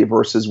lately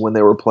versus when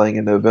they were playing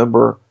in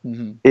November,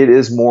 mm-hmm. It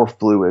is more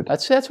fluid.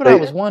 That's what I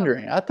was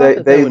wondering. I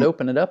thought they would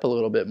open it up a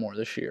little bit more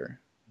this year.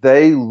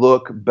 They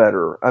look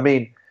better. I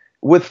mean,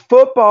 with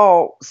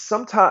football,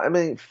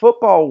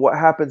 football, what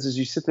happens is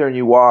you sit there and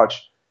you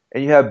watch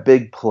and you have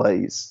big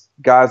plays.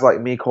 Guys like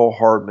Mecole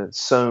Hardman,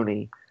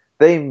 Sony,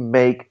 they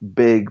make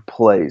big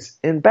plays.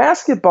 In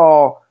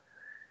basketball,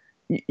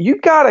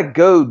 you got to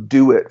go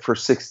do it for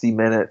 60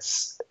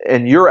 minutes,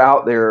 and you're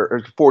out there,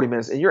 or 40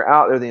 minutes, and you're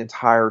out there the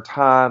entire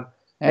time.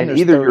 And there's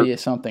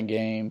 30-something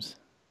games.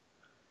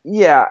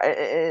 Yeah,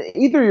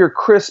 either you're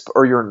crisp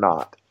or you're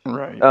not.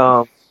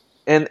 Right.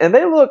 And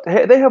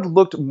they have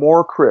looked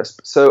more crisp.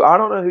 So I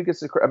don't know who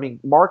gets the credit. I mean,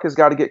 Mark has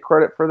got to get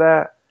credit for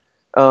that.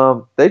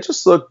 They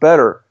just look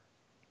better.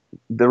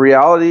 The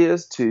reality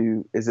is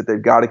that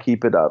they've got to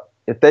keep it up.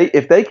 If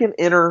they can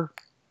enter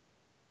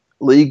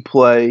league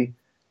play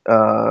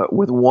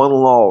with 1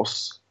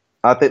 loss,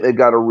 I think they've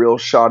got a real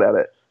shot at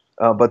it.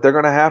 But they're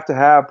going to have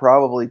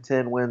probably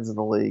 10 wins in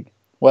the league.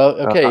 Well,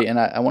 okay, and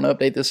I want to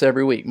update this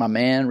every week. My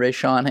man,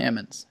 Rayshawn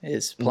Hammonds,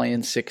 is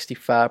playing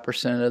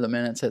 65% of the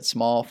minutes at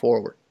small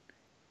forward.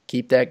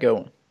 Keep that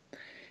going.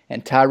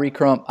 And Tyree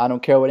Crump, I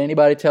don't care what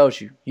anybody tells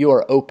you. You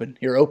are open.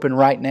 You're open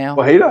right now.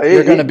 Well,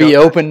 you're going to be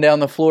open down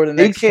the floor the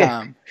next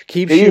time.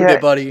 Keep shooting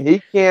it, buddy.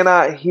 He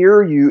cannot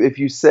hear you if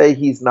you say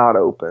he's not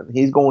open.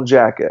 He's going to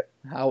jack it.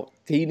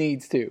 He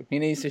needs to. He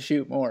needs to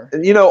shoot more.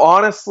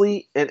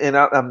 Honestly, and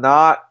I'm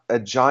not a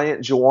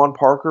giant Juwan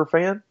Parker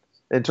fan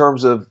in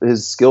terms of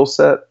his skill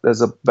set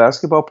as a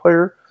basketball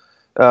player,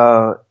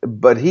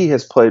 but he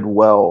has played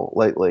well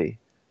lately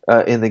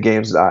in the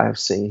games that I have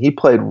seen. He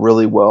played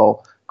really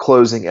well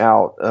closing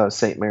out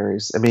St.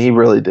 Mary's. I mean, he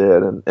really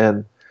did.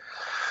 And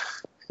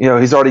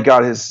he's already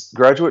got his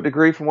graduate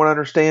degree from what I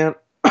understand.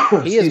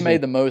 He has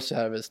made the most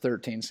out of his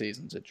 13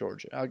 seasons at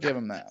Georgia. I'll give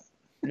him that.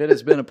 It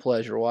has been a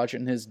pleasure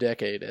watching his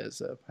decade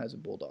as a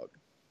Bulldog.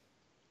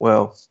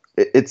 Well,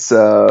 it's he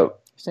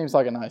seems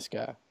like a nice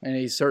guy, and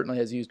he certainly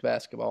has used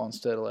basketball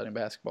instead of letting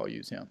basketball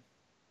use him.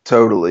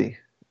 Totally.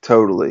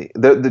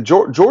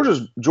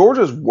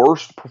 Georgia's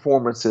worst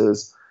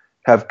performances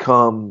have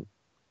come,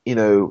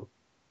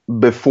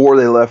 before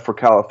they left for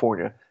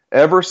California.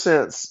 Ever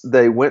since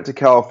they went to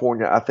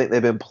California, I think they've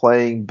been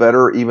playing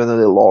better, even though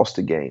they lost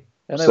a game.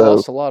 And they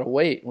lost a lot of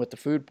weight with the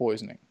food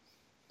poisoning.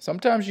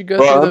 Sometimes you go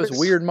through those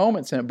weird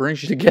moments and it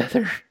brings you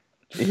together.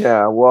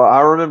 Yeah, well, I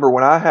remember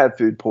when I had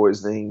food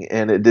poisoning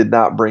and it did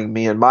not bring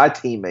me and my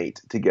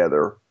teammate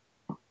together.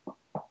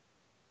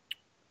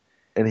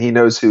 And he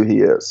knows who he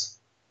is.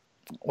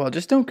 Well,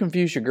 just don't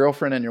confuse your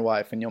girlfriend and your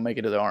wife, and you'll make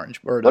it to the Rose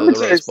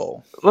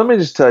Bowl. Let me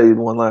just tell you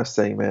one last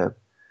thing, man.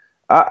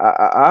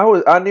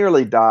 I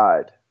nearly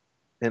died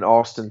in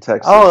Austin,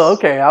 Texas. Oh,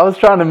 okay. I was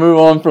trying to move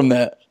on from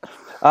that.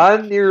 I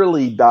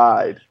nearly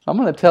died. I'm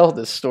going to tell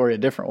this story a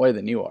different way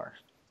than you are.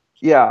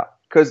 Yeah,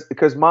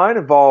 because mine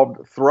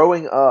involved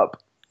throwing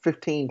up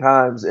 15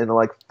 times in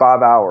like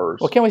 5 hours.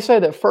 Well, can we say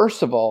that,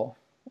 first of all,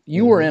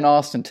 you were in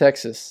Austin,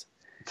 Texas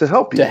to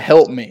help you. To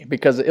help me,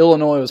 because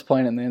Illinois was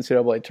playing in the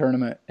NCAA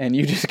tournament, and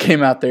you just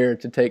came out there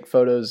to take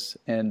photos,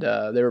 and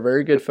they were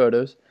very good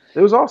photos. It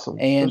was awesome.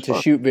 And to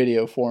shoot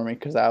video for me,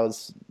 because I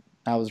was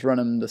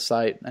running the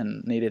site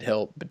and needed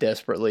help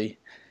desperately.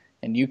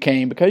 And you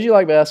came because you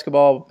like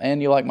basketball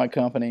and you like my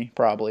company,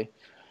 probably.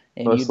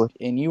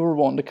 And you were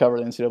wanting to cover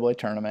the NCAA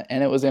tournament,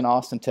 and it was in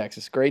Austin,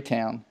 Texas, great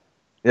town.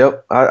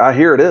 Yep, I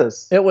hear it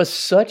is. It was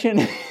such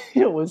an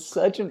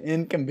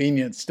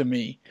inconvenience to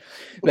me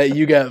that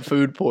you got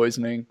food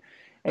poisoning.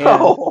 And,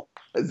 oh,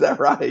 is that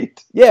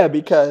right? Yeah,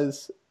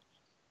 because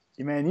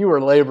man, you were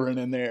laboring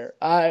in there.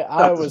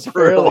 I was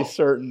fairly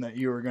certain that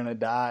you were going to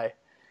die.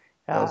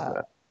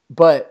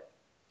 But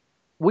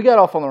we got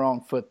off on the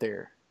wrong foot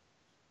there,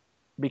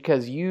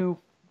 because you,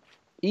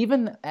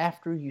 even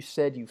after you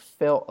said you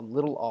felt a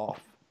little off,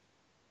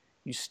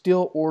 you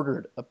still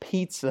ordered a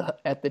pizza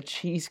at the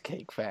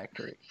Cheesecake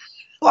Factory.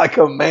 Like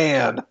a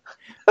man.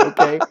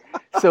 Okay?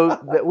 So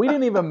we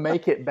didn't even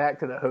make it back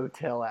to the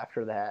hotel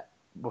after that.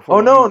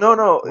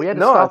 No. We had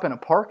to stop in a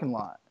parking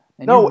lot.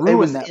 And you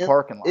ruined that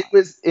parking lot. It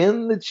was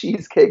in the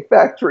Cheesecake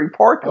Factory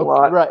parking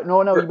lot. Right.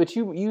 No, but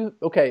you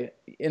okay,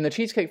 in the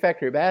Cheesecake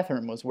Factory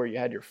bathroom was where you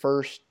had the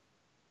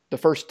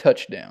first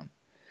touchdown.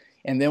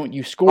 And then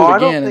you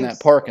scored again in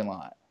that parking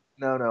lot.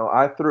 No.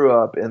 I threw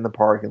up in the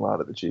parking lot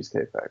of the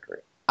Cheesecake Factory.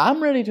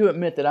 I'm ready to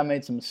admit that I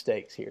made some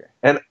mistakes here.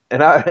 And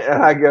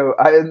I go,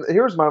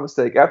 here's my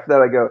mistake. After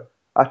that, I go,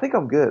 I think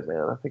I'm good,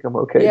 man. I think I'm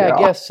okay. Yeah, now. I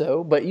guess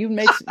so. But you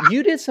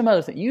did some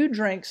other things. You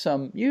drank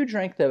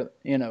the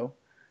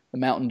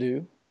Mountain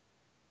Dew.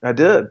 I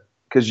did,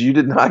 because you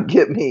did not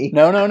get me.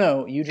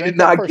 No. You did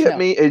not get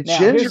me a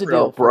ginger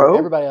ale, bro.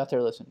 Everybody out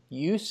there, listen.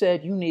 You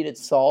said you needed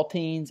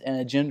saltines and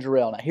a ginger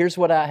ale. Now, here's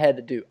what I had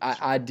to do.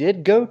 I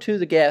did go to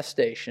the gas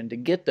station to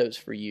get those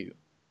for you.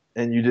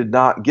 And you did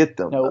not get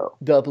them, No,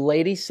 the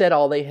lady said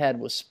all they had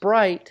was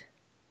Sprite.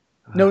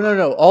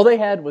 No. All they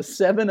had was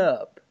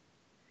 7-Up.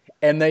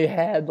 And they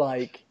had,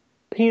 like,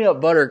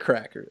 peanut butter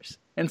crackers.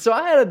 And so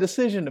I had a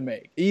decision to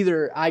make.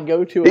 Either I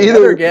go to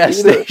another gas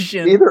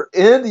station. Either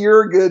end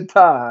your good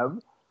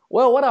time.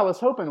 Well, what I was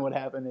hoping would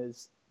happen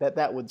is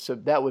that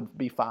would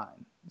be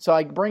fine. So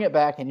I bring it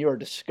back, and you are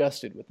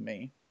disgusted with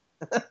me.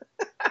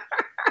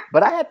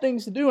 But I had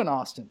things to do in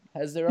Austin.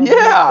 There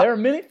are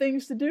many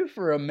things to do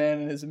for a man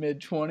in his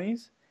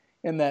mid-20s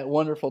in that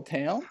wonderful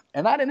town.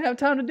 And I didn't have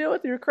time to deal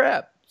with your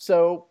crap.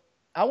 So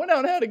I went out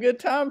and had a good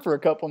time for a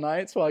couple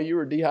nights while you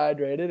were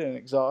dehydrated and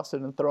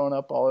exhausted and throwing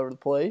up all over the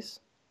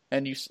place.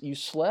 And you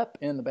slept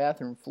in the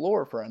bathroom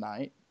floor for a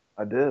night.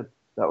 I did.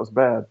 That was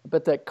bad.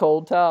 But that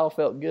cold towel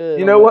felt good.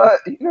 You know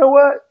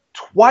what?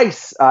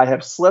 Twice I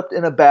have slept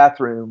in a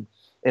bathroom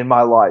in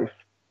my life.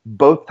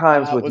 Both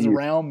times with you. It was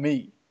around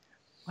me.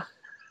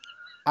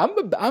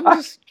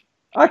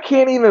 I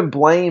can't even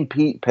blame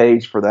Pete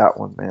Page for that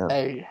one, man.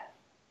 Hey,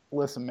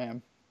 listen,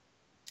 man.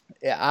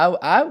 Yeah,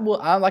 I will.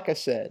 Like I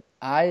said,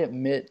 I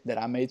admit that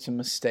I made some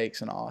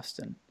mistakes in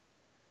Austin.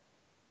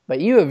 But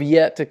you have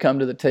yet to come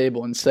to the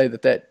table and say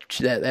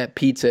that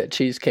pizza at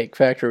Cheesecake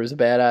Factory was a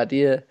bad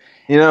idea.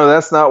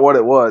 That's not what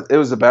it was. It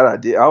was a bad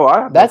idea.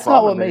 That's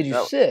not what made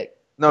you sick.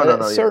 No.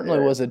 It certainly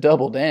was a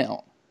double down.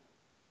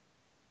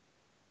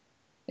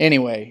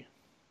 Anyway,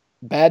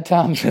 bad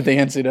times at the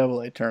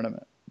NCAA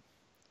tournament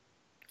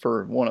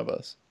for one of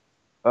us.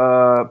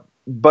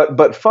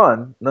 But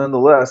fun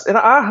nonetheless. And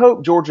I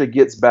hope Georgia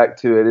gets back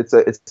to it.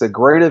 It's a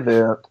great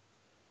event.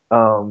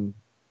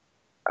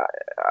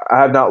 I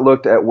have not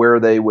looked at where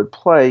they would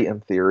play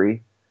in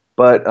theory,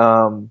 but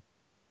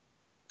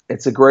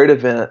it's a great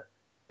event,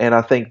 and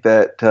I think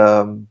that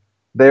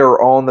they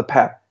are on the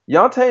path.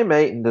 Yante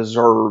Maten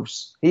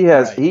deserves. He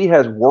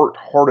has worked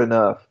hard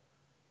enough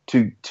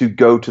to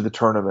go to the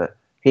tournament.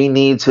 He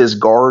needs his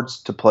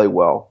guards to play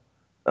well.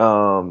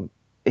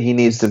 He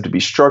needs them to be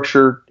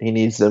structured. He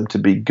needs them to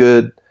be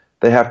good.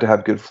 They have to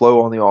have good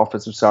flow on the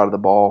offensive side of the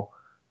ball.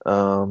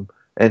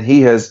 And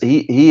he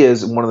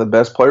is one of the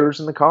best players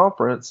in the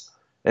conference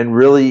and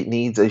really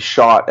needs a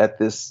shot at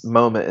this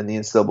moment in the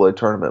NCAA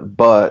tournament.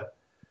 But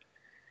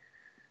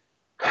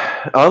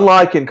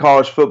unlike in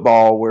college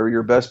football, where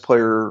your best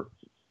player,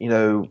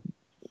 your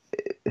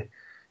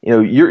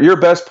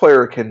best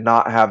player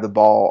cannot have the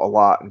ball a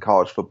lot in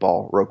college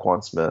football,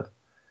 Roquan Smith.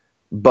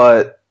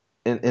 But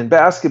in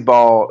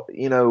basketball,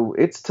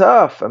 it's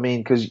tough. I mean,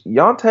 because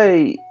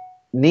Yante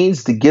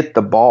needs to get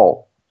the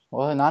ball.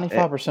 Well,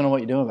 95% of what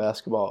you do in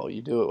basketball,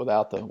 you do it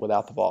without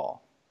the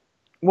ball.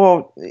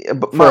 Well,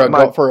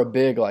 but for a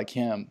big like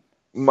him.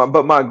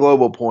 But my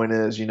global point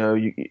is,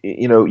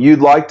 you'd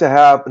like to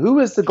have, who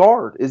is the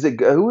guard?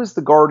 Who is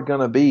the guard going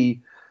to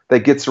be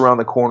that gets around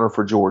the corner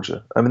for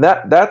Georgia? I mean,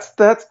 that's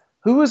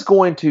who is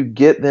going to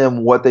get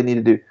them what they need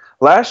to do.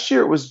 Last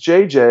year it was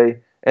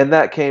JJ, and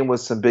that came with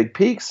some big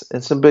peaks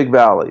and some big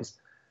valleys.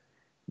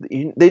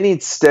 They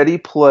need steady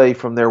play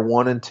from their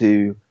 1 and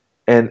 2,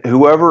 and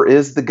whoever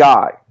is the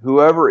guy,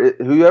 whoever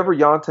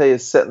Yante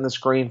is setting the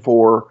screen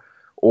for,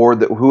 or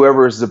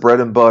whoever is the bread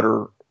and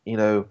butter,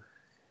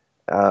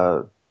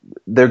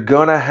 they're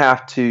gonna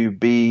have to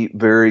be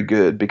very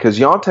good because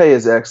Yante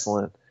is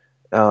excellent.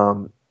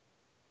 And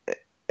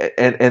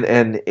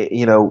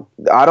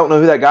I don't know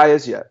who that guy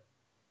is yet.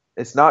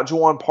 It's not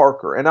Juwan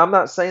Parker, and I'm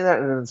not saying that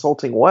in an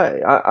insulting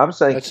way. I'm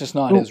saying that's just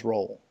not his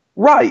role.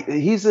 Right,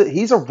 he's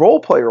a role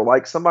player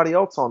like somebody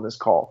else on this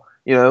call,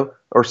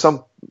 or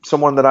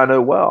someone that I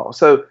know well.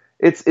 So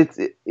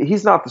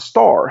he's not the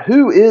star.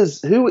 Who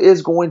is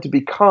going to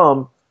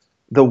become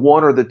the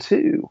 1 or the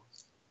 2?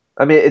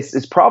 I mean,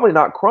 it's probably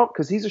not Crump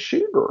because he's a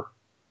shooter.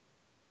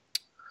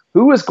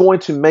 Who is going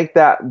to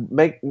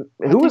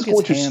who is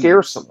going to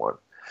scare someone?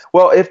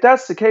 Well, if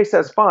that's the case,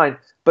 that's fine.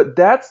 But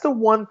that's the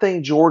one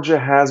thing Georgia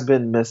has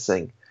been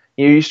missing.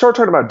 You start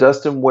talking about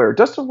Dustin Ware.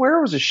 Dustin Ware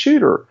was a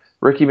shooter.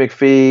 Ricky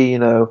McPhee,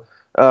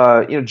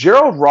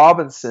 Gerald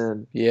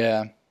Robinson.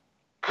 Yeah,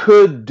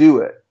 could do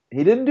it.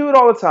 He didn't do it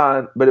all the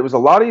time, but it was a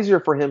lot easier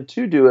for him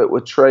to do it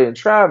with Trey and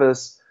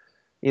Travis,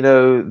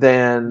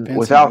 than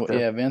without them.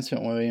 Yeah,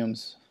 Vincent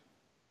Williams.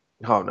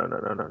 Oh no!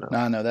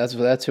 No,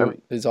 that's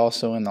who is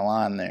also in the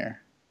line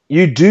there.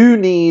 You do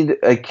need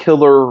a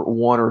killer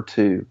 1 or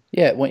 2.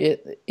 Yeah,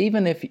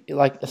 even if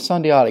like the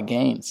Sundiata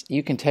Gaines,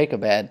 you can take a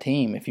bad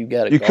team if you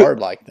got a guard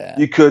like that.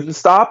 You couldn't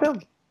stop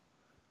him.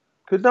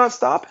 Could not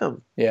stop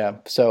him. Yeah,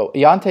 so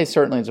Yante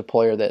certainly is a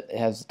player that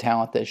has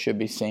talent that should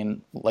be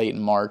seen late in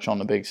March on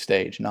the big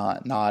stage,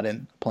 not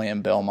in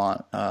playing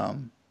Belmont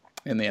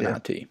in the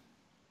NIT.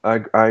 I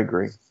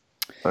agree.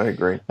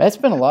 It's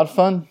been a lot of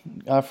fun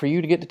for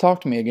you to get to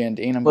talk to me again,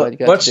 Dean. I'm glad you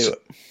got to do it.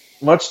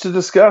 Much to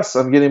discuss.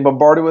 I'm getting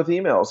bombarded with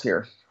emails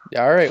here.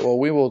 All right. Well,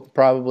 we will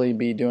probably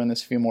be doing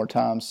this a few more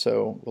times,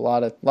 so a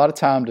lot of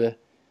time to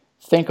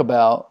think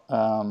about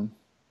the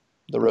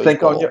Rose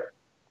Bowl.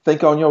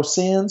 Think on your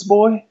sins,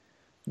 boy.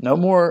 No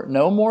more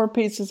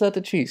pizzas at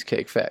the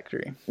Cheesecake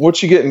Factory.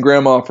 What you getting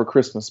Grandma for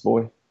Christmas,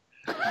 boy?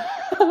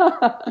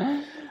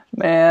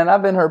 Man,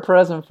 I've been her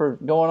present for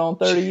going on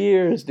 30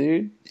 years,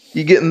 dude.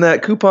 You getting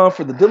that coupon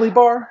for the Dilly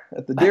Bar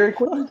at the Dairy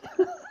Queen?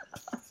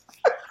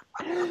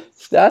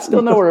 I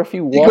still know where a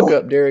few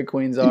walk-up Dairy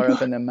Queens are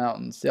up in the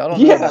mountains. I don't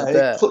know about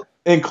that.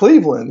 In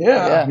Cleveland,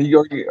 yeah. Are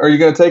you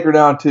going to take her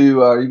down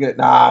to? I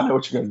know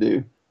what you're going to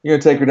do. You're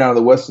going to take her down to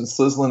the Western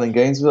Sizzlin in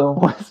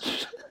Gainesville.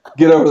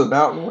 Get over the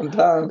mountain one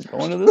time.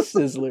 Going to the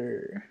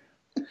Sizzler.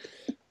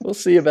 We'll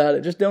see about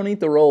it. Just don't eat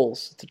the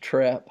rolls. It's a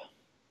trap.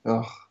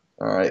 Oh,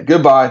 all right.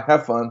 Goodbye.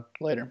 Have fun.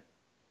 Later.